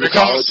 go to the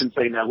college and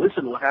say, now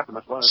listen to what happened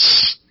to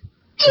Flash?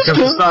 Here comes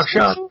the stock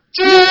shot.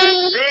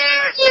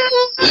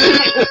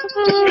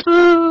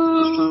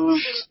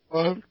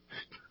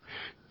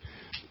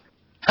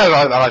 I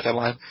like that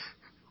line.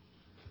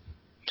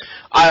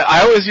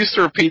 I always used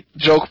to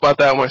joke about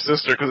that with my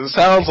sister, because it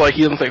sounds like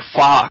he doesn't say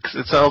Fox.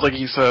 It sounds like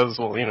he says,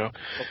 well, you know.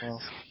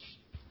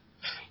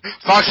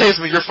 Fox hates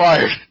me, you're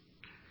fired.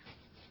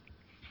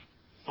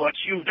 But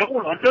you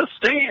don't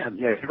understand.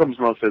 Yeah, here comes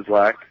Mo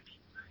Fizlak.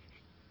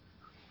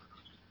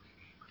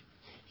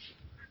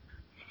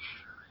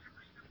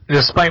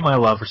 Despite my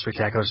love for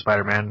Spectacular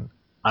Spider-Man,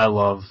 I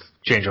love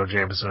J. Jonah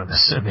Jameson in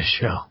this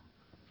show.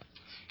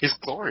 He's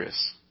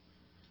glorious.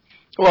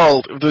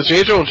 Well, the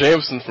J. Jonah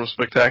Jameson from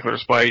Spectacular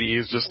Spidey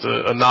is just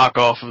a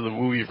knockoff of the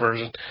movie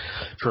version.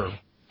 True.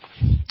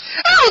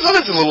 I thought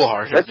that's a little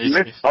harsh. That's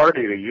Miss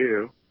Hardy to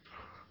you.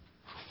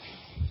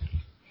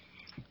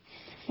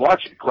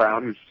 Watch it,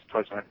 clown. Who's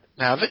twice that?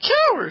 Now the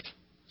coward.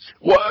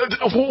 What?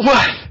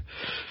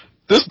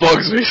 This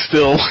bugs me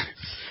still.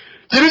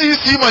 Didn't you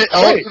see my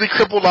elderly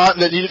crippled aunt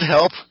that needed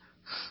help?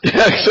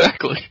 Yeah,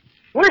 exactly.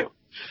 Wait.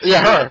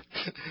 Yeah, her.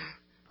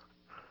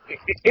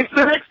 It's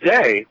the next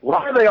day.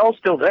 Why are they all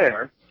still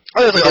there?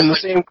 In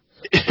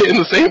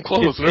the same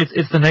clothes.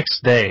 It's the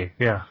next day.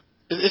 Yeah.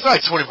 It's not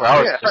like 24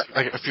 hours. Yeah. It's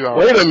like a few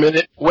hours.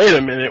 Wait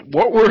a minute.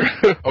 What were?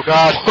 Oh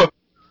God.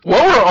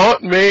 What were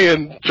Aunt May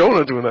and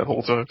Jonah doing that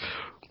whole time?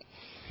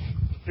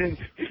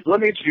 Let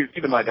me introduce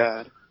you to my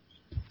dad.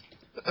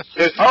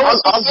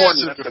 I'm born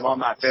with him on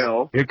that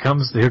bill. Here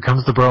comes the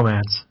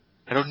bromance.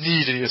 I don't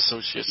need any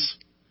associates.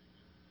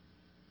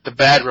 The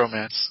bad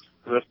romance.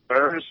 The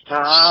first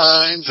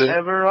time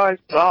ever I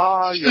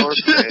saw your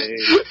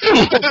face,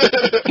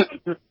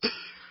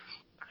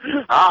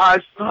 I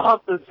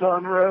thought the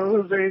sun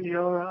rose in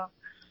your eyes.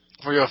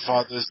 For your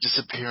father's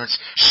disappearance,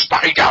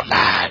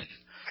 Spider-Man!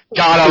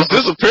 God, I was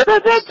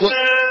disappearing.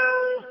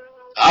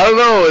 I don't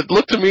know, it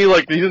looked to me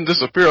like he didn't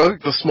disappear. I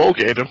think the smoke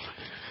ate him.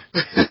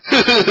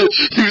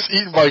 He was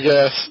eaten by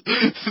gas.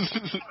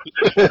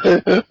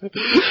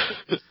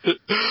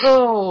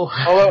 Oh.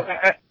 Although,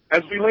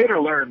 as we later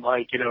learned,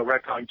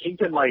 retcon,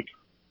 Kingpin,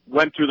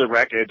 went through the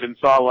wreckage and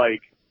saw,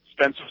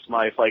 Spencer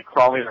Smythe,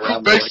 crawling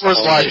around. Begs for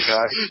his life.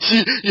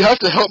 You have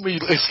to help me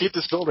escape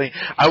this building.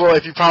 I will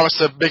if you promise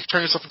to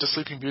turn yourself into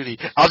Sleeping Beauty.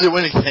 I'll do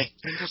anything.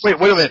 Wait a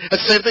minute.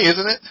 That's the same thing,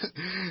 isn't it?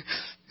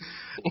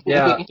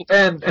 Yeah,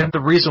 and the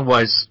reason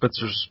why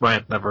Spencer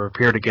Smythe never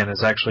appeared again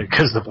is actually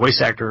because the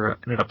voice actor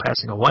ended up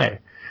passing away.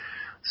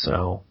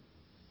 So.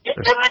 Yeah,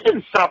 That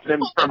didn't stop them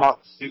from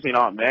using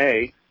Aunt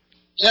May.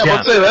 Yeah,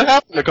 let's say that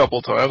happened a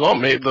couple times.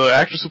 Aunt May, the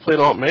actress who played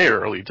Aunt May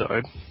early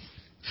died.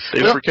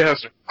 They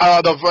recast her.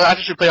 The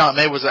actress who played Aunt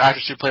May was the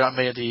actress who played Aunt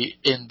May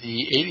in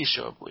the 80s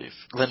show, I believe.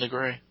 Linda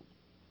Gray.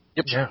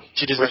 Yep. Yeah.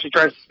 She tries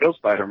to kill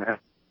Spider-Man.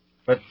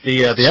 But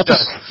the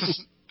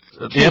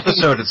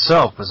episode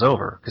itself was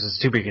over because it's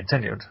to be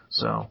continued.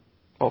 So.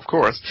 Well, of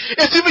course.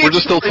 We're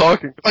just still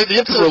talking. Like the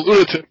episode, we're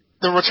lunatic.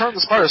 The Return of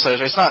the Spider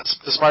Slayer. It's not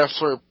the Spider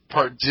Slayer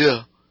Part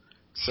 2.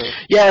 So.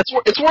 Yeah,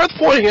 it's worth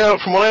pointing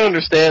out, from what I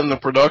understand, the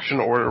production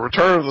order,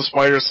 Return of the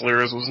Spider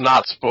Slayers was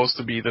not supposed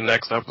to be the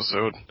next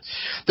episode.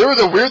 There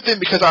was a weird thing,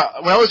 because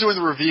when I was doing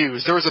the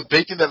reviews, there was a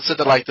big thing that said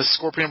that, like, the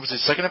Scorpion was the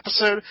second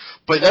episode,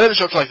 but that didn't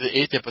show up until, like, the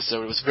 8th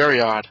episode. It was very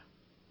odd.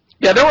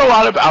 Yeah, there were a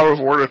lot of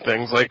out-of-order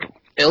things, like,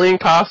 Alien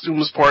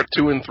Costumes Part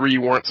 2 and 3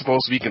 weren't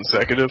supposed to be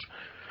consecutive.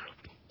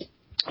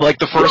 Like,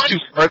 the first two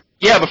parts...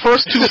 Yeah, the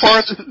first two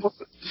parts...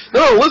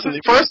 No, listen,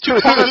 the first two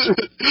parts...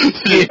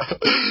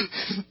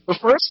 The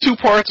first two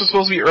parts were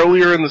supposed to be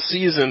earlier in the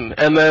season,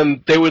 and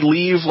then they would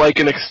leave, like,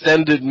 an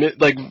extended...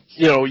 Like,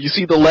 you know, you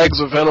see the legs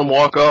of Venom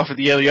walk off at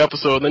the end of the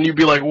episode, and then you'd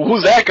be like, well,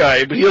 who's that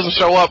guy? But he doesn't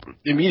show up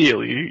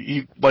immediately.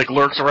 He like,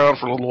 lurks around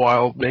for a little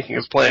while, making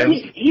his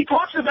plans. He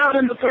talks about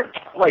in the third...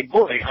 Like,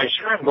 boy, I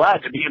sure am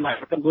glad to be in my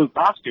fucking blue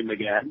costume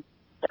again.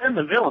 And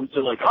the villains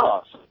are like,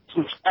 oh...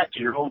 switch back to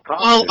your old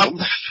costume. Well,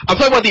 I'm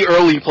talking about the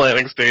early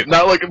planning stage.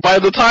 Not like by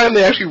the time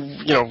they actually,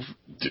 you know,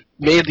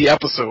 made the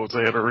episodes,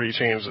 they had already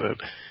changed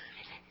it.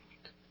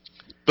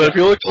 But if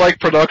you look at like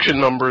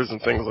production numbers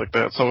and things like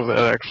that, some of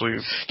that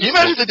actually. Can you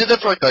imagine if they did that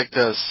for like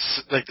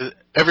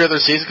every other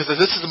season? Because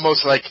this is the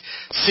most like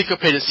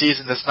syncopated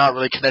season that's not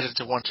really connected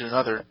to one to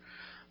another.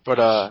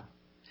 But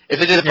if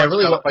they did it for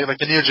like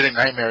the Neogenic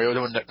Nightmare, it would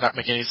not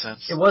make any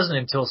sense. It wasn't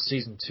until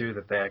season 2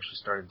 that they actually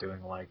started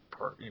doing like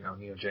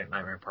Neogenic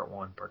Nightmare Part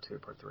 1, Part 2,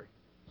 Part 3.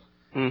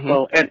 Mm-hmm.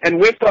 Well, and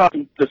with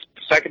the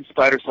second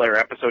Spider Slayer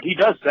episode, he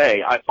does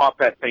say, "I fought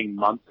that thing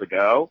months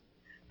ago,"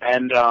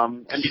 and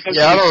because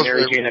he's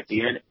Mary Jane at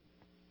the end,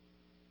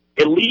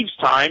 it leaves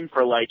time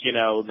for like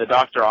the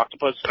Dr.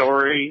 Octopus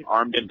story,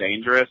 Armed and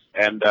Dangerous,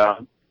 and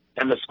the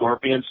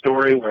Scorpion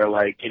story, where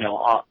like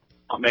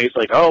May's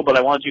like, oh, but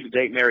I want you to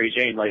date Mary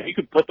Jane. Like, you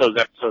could put those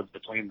episodes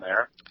between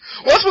there.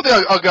 Well, that's one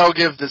thing I'll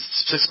give this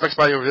Suspect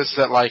Spidey over this,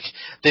 that, like,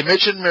 they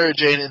mentioned Mary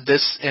Jane in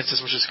this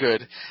instance, which is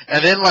good.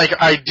 And then, like,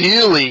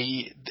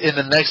 ideally, in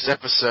the next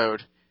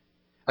episode,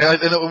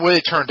 like, in the way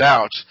it turned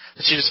out,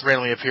 that she just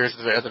randomly appears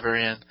at the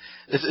very end.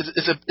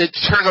 It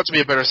turns out to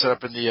be a better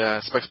setup in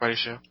the Suspect Spidey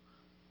show.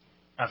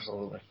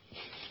 Absolutely.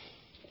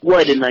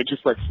 Why didn't I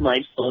just let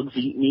Smite slugs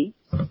eat me?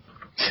 Maybe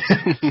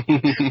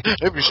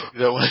we should do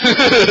that one.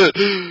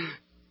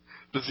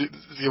 Does he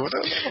want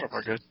that?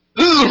 Oh, good.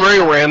 This is a very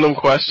random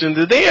question.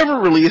 Did they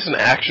ever release an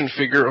action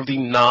figure of the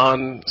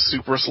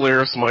non-Super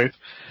Slayer Smite?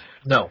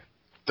 No.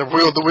 The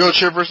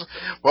wheelchair version?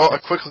 Well, a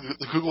quick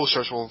Google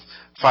search will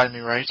find me,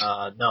 right?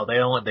 No,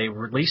 they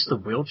released the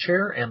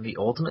wheelchair and the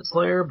Ultimate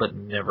Slayer, but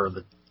never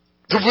the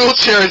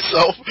wheelchair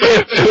itself.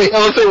 Wait.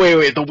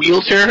 The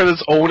wheelchair had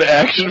its own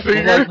action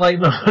figure?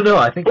 No,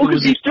 I think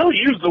he still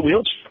used the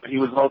wheelchair when he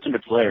was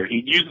Ultimate Slayer.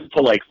 He'd use it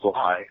to, like,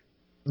 fly.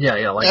 Yeah,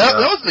 that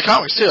was in the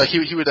comics, too. Like, he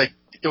would, like,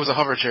 it was a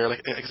hover chair,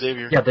 like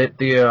Xavier. Yeah,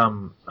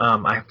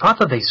 I thought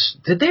that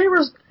did they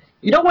ever,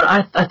 you know what,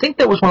 I think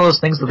that was one of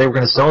those things that they were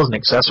going to sell as an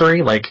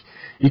accessory, like,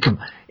 you can,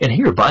 and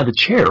here, buy the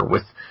chair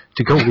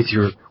to go with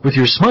your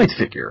Smite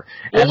figure.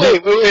 Well,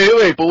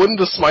 wait, but wouldn't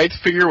the Smite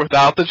figure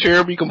without the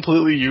chair be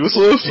completely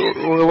useless?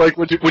 Or like,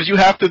 would you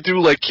have to do,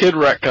 like, kid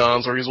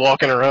retcons where he's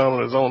walking around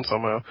on his own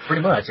somehow?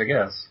 Pretty much, I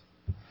guess.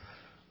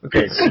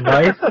 Okay,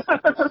 Smite.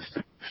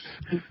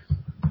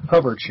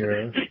 Hover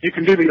chair. You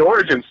can do the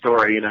origin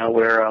story,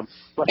 where,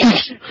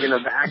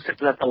 the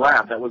accident at the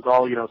lab, that was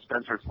all,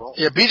 Spencer's fault.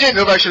 Yeah, BJ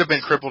Novak should have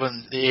been crippled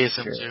in the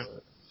ASM too.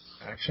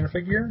 Action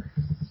figure?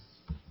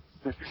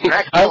 I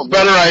have a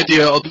better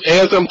idea.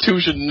 ASM 2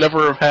 should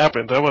never have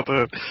happened. How about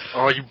that?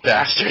 Oh, you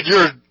bastard.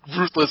 You're a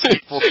ruthless,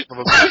 hateful son of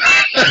a bitch.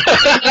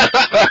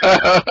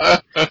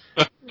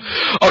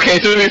 Okay,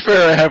 to be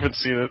fair, I haven't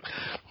seen it.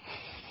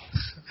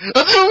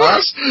 That's the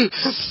worst!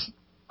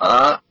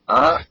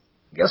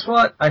 Guess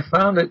what? I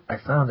found it.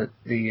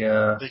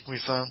 The, Link me,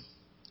 son.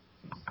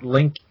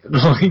 Link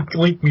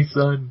me,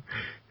 son.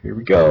 Here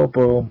we go.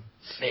 Boom.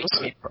 This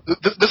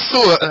is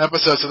still an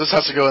episode, so this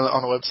has to go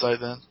on the website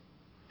then.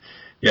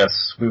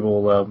 Yes, we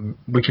will,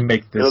 we can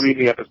make this. It'll be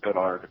the episode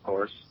art, of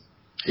course.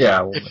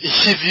 Yeah.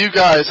 If you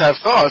guys have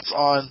thoughts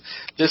on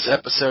this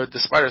episode, The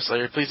Spider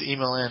Slayer, please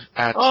email in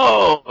at...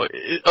 Oh,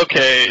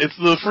 okay. It's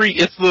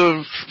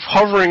the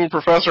hovering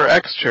Professor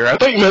X chair. I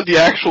thought you meant the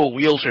actual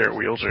wheelchair.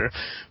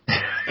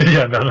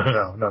 Yeah, no,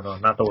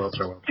 not the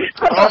wheelchair.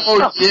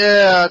 Oh,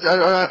 yeah,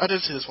 I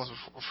did see this once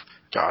before.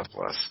 God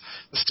bless.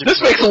 This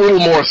makes a little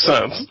more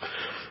sense.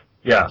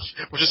 Yeah.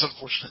 Which is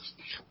unfortunate.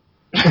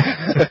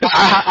 I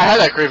had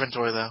that Craven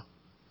toy, though.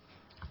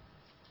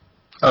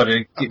 Oh,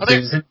 did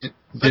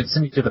it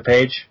send you to the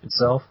page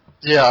itself?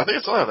 Yeah, I think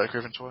it's all have that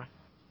Craven toy.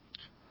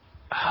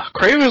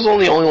 Craven is one of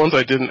the only ones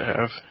I didn't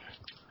have.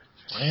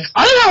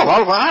 I didn't have a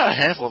lot of them. I had a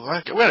handful of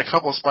them. We had a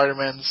couple of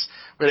Spider-Mans.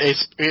 We had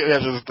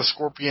the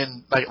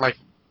Scorpion, like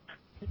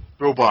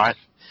robot.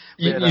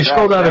 You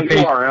scroll down that a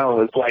page.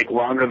 URL is like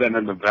longer than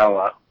a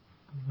novella.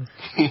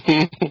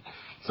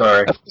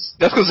 Sorry.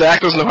 That's because Zach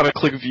doesn't know how to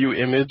click view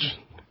image.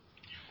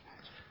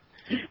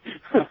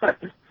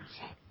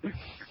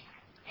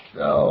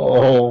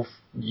 Oh,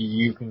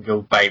 you can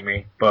go bite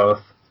me,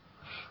 both.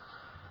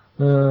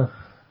 It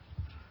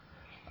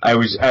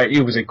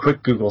was a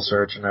quick Google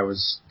search, and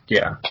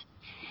yeah.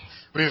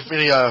 We have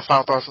any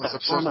final thoughts on this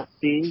episode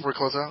before we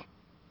close out?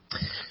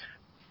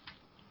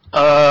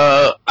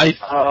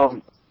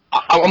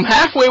 I'm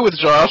halfway with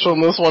Josh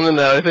on this one in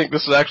that I think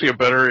this is actually a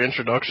better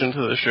introduction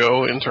to the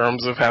show in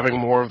terms of having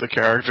more of the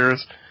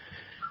characters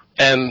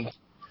and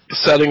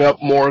setting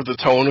up more of the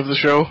tone of the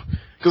show.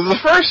 Because the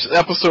first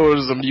episode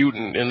is a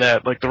mutant in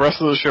that, like, the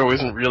rest of the show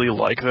isn't really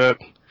like that.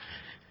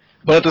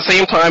 But at the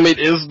same time, it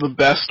is the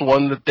best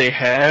one that they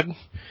had.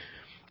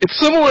 It's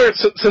similar,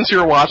 since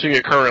you're watching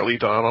it currently,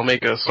 Don, I'll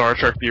make a Star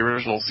Trek The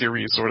Original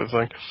Series sort of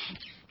thing,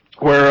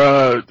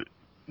 where,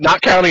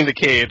 not counting the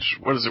Cage,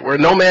 where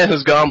No Man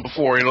Has Gone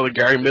Before, the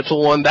Gary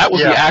Mitchell one, that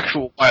was the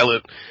actual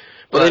pilot.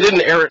 But they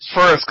didn't air it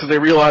first because they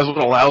realized what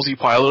a lousy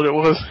pilot it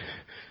was.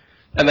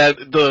 And that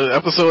the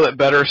episode that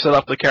better set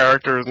up the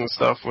characters and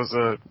stuff was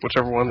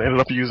whichever one they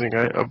ended up using.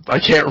 I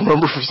can't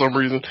remember for some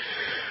reason.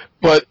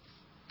 But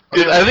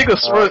I think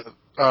it's sort of...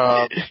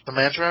 The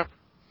Man Trap?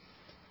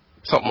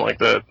 Something like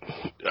that.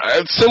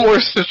 A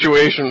similar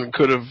situation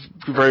could have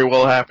very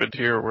well happened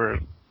here where...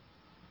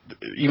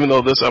 Even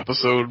though this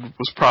episode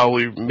was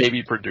probably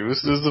maybe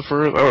produced as the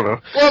first, I don't know.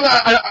 Well,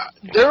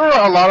 there were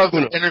a lot of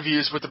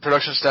interviews with the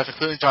production staff,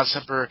 including John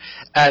Semper,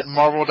 at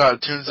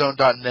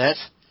marvel.toonzone.net,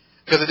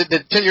 because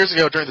 10 years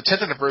ago, during the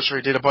 10th anniversary,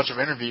 he did a bunch of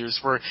interviews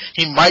where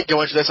he might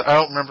go into this. I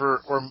don't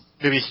remember, or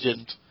maybe he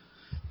didn't.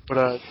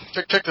 But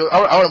check those.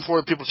 I would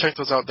implore people to check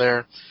those out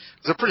there.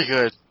 They're pretty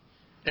good,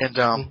 and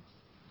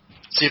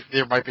see if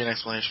there might be an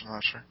explanation. I'm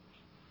not sure.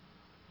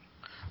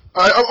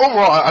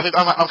 Overall, I think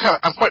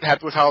I'm quite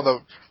happy with how the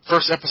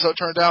first episode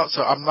turned out.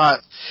 So I'm not.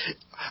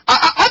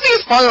 I think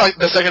it's probably like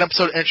the second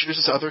episode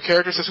introduces other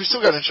characters, because we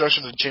still got an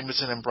introduction to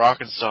Jameson and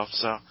Brock and stuff.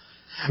 So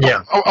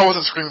yeah, I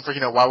wasn't screaming for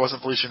why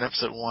wasn't Felicia in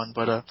episode 1,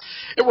 but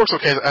it works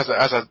okay as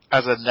a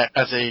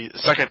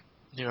second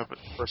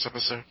first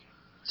episode.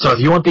 So if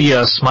you want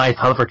the Smythe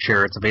hover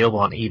chair, it's available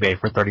on eBay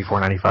for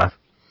 $34.95.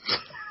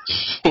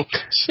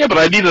 Yeah, but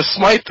I need a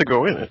Smythe to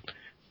go in it.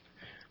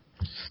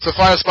 So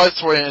find a Smythe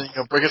toy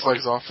and break his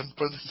legs off and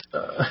put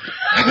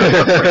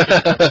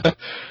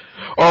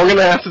Or I'm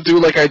gonna have to do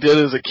like I did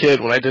as a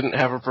kid when I didn't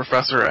have a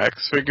Professor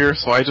X figure,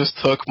 so I just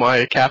took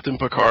my Captain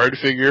Picard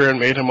figure and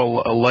made him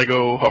a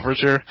Lego hover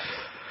chair.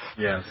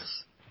 Yes,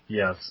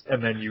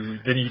 and then you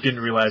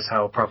didn't realize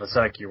how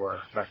prophetic you were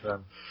back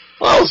then.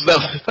 Well,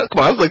 that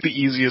was like the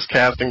easiest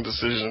casting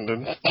decision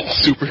in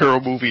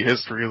superhero movie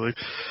history. Like,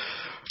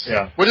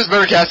 yeah. What is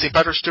better casting,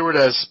 Patrick Stewart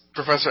as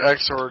Professor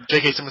X or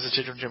J.K. Simmons as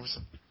J. Jonah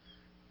Jameson?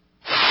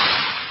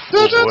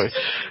 Oh boy.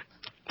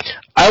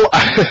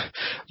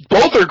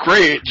 Both are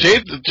great.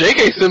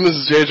 J.K. Simmons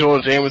as J.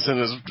 Jonah Jameson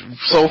is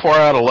so far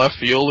out of left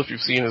field if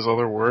you've seen his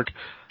other work,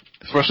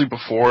 especially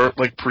before,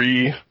 like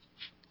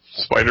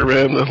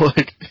pre-Spider-Man.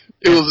 Like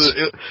it was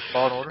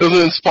an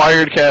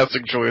inspired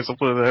casting choice. I'll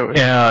put it that way.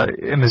 Yeah,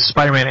 in the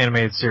Spider-Man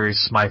animated series,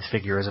 Smythe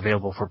figure is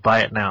available for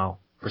buy it now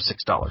for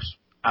 $6.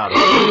 Out of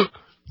it.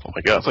 Oh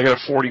my god! So I got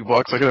 $40.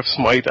 I could have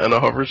Smythe and a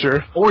hover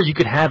chair. Or you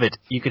could have it.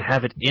 You could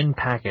have it in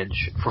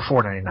package for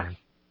 $4.99.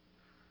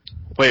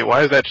 Wait,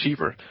 why is that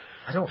cheaper?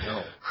 I don't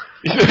know.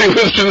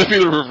 Shouldn't it be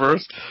the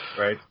reverse?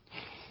 Right.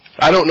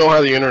 I don't know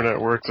how the internet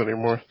works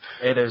anymore.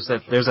 Hey, there's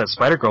that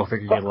Spider-Girl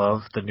figure you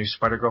love. The new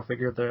Spider-Girl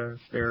figure.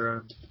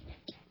 They're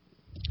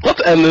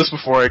Let's end this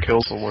before I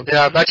kill someone.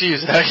 Yeah, back to you,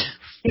 Zach.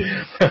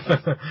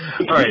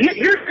 All right.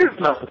 Here's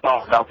another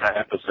thought about that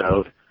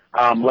episode.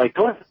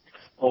 Going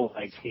whole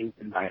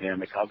kingdom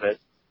dynamic of it.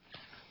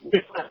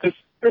 With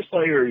this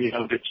Slayer,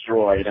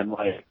 destroyed, and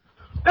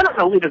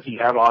not only does he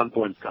have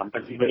Osborn's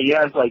company, but he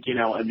has a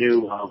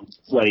new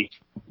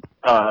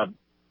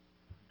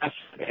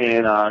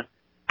and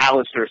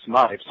Alistair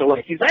Smythe. So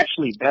he's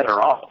actually better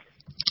off,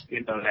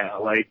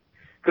 now,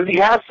 because he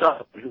has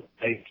someone who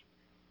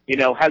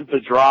has the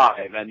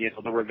drive and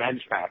the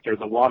revenge factor,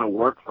 the want to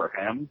work for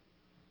him.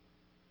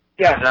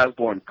 Yeah,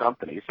 Osborn's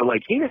company. So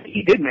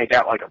he did make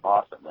out like a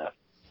boss in this.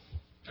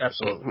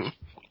 Absolutely.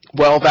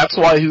 Well, that's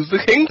why he's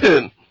the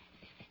Kingpin.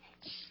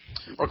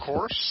 Of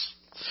course.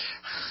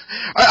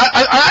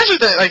 I actually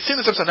think, seeing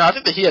this episode now, I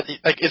think that he had,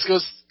 it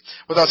goes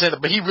without saying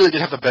that, but he really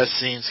did have the best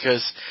scenes,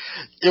 because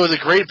it was a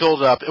great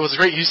build-up, it was a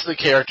great use of the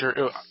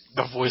character,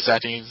 the voice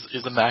acting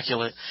is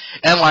immaculate,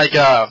 and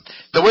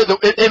the way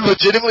it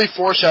legitimately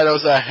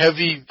foreshadows a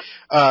heavy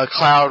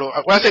cloud,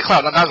 when I say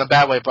cloud, not in a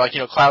bad way, but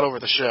cloud over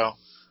the show.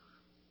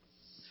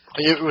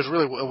 It was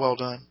really well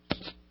done.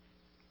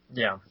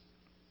 Yeah.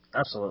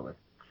 Absolutely.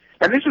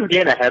 And this is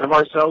getting ahead of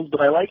ourselves, but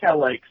I like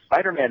how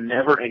Spider-Man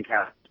never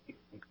encountered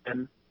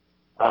him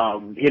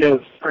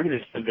starting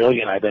his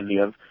civilian identity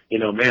of,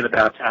 man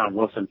about town,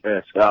 Wilson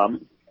Fisk,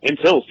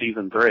 until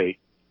season 3.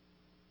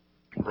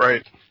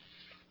 Right.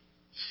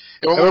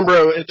 I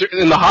remember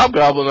in the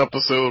Hobgoblin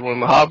episode, when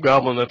the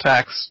Hobgoblin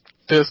attacks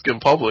Fisk in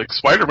public,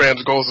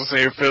 Spider-Man goes to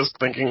save Fisk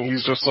thinking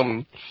he's just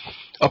some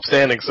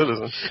upstanding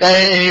citizen.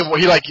 And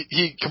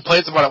he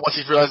complains about it once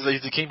he realizes that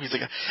he's the king. He's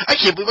like, I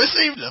can't believe I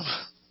saved him.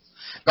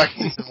 Back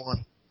in season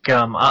 1.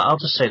 I'll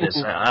just say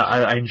this.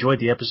 I enjoyed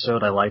the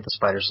episode. I liked the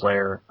Spider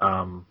Slayer.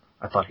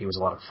 I thought he was a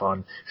lot of fun.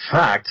 In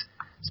fact,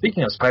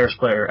 speaking of Spider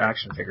Slayer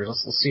action figures,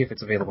 let's see if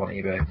it's available on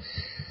eBay.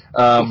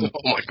 Oh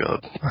my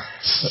god.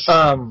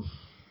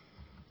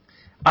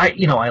 I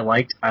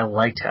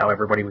liked how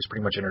everybody was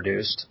pretty much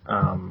introduced.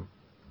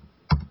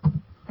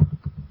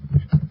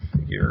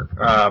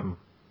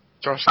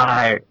 Josh,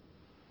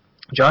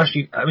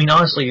 honestly,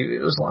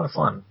 it was a lot of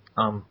fun.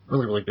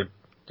 Really, really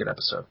good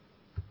episode.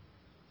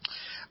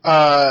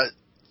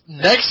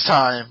 Next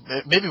time,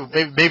 maybe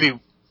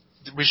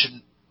we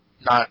should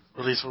not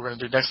release what we're going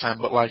to do next time,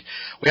 but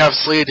we have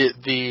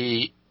slated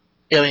the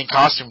Alien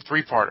Costume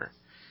 3-parter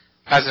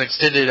as an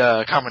extended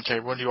commentary.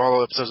 We're going to do all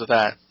the episodes of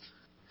that.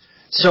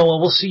 So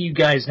we'll see you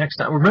guys next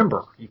time.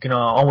 Remember, you can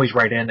always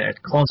write in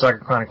at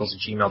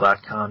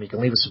clonesoccerchronicles@gmail.com. You can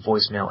leave us a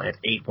voicemail at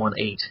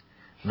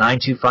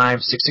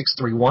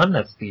 818-925-6631.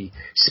 That's the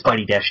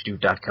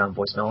spidey-dude.com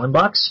voicemail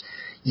inbox.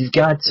 You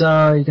can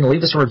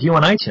leave us a review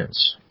on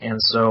iTunes. And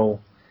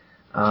so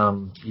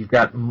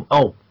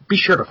be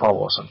sure to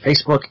follow us on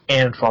Facebook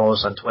and follow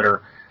us on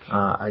Twitter.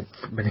 I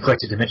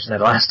neglected to mention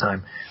that last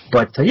time.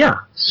 But so you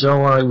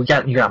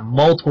got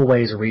multiple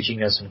ways of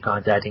reaching us and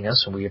contacting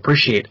us, and we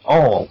appreciate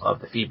all of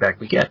the feedback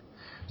we get.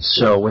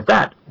 So with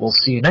that, we'll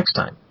see you next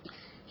time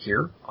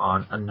here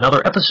on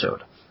another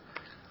episode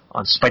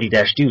on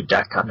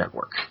Spidey-Dude.com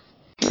network.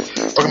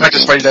 Welcome back to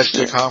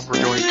Spidey-Dude.com. We're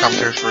doing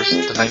commentaries for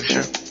the 90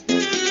 show.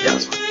 Yeah,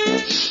 that's fine.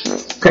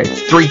 Okay,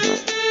 3,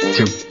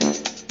 2,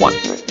 1.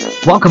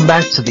 Welcome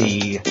back to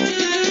the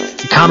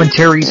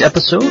commentaries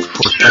episode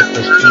for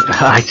Spidey-Dude.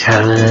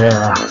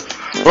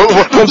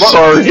 I'm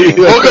sorry.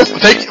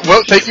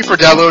 Thank you for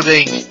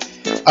downloading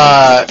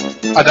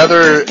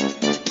another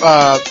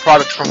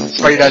product from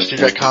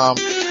Spidey-Dude.com,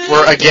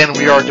 where again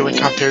we are doing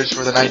commentaries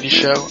for the 90s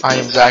show. I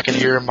am Zach, and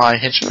here are my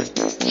henchmen.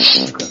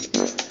 Okay.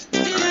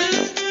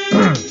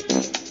 Alright.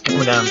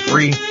 We're down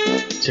 3,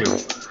 2,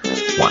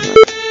 1.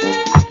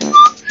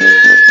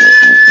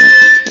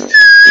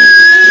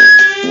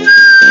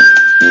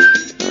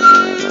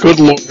 Good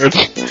lord. Is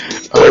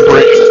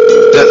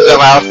that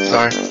loud?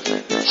 Sorry.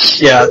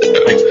 Yeah,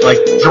 like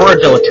Gerard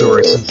Delatour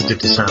is sensitive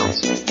to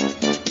sounds.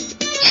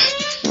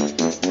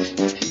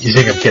 You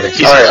think I'm kidding?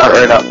 Alright.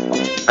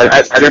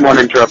 I didn't want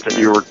to interrupt if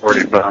you were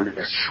recording, but I'm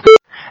here.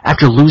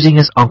 After losing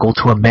his uncle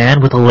to a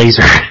man with a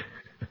laser.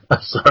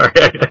 I'm sorry.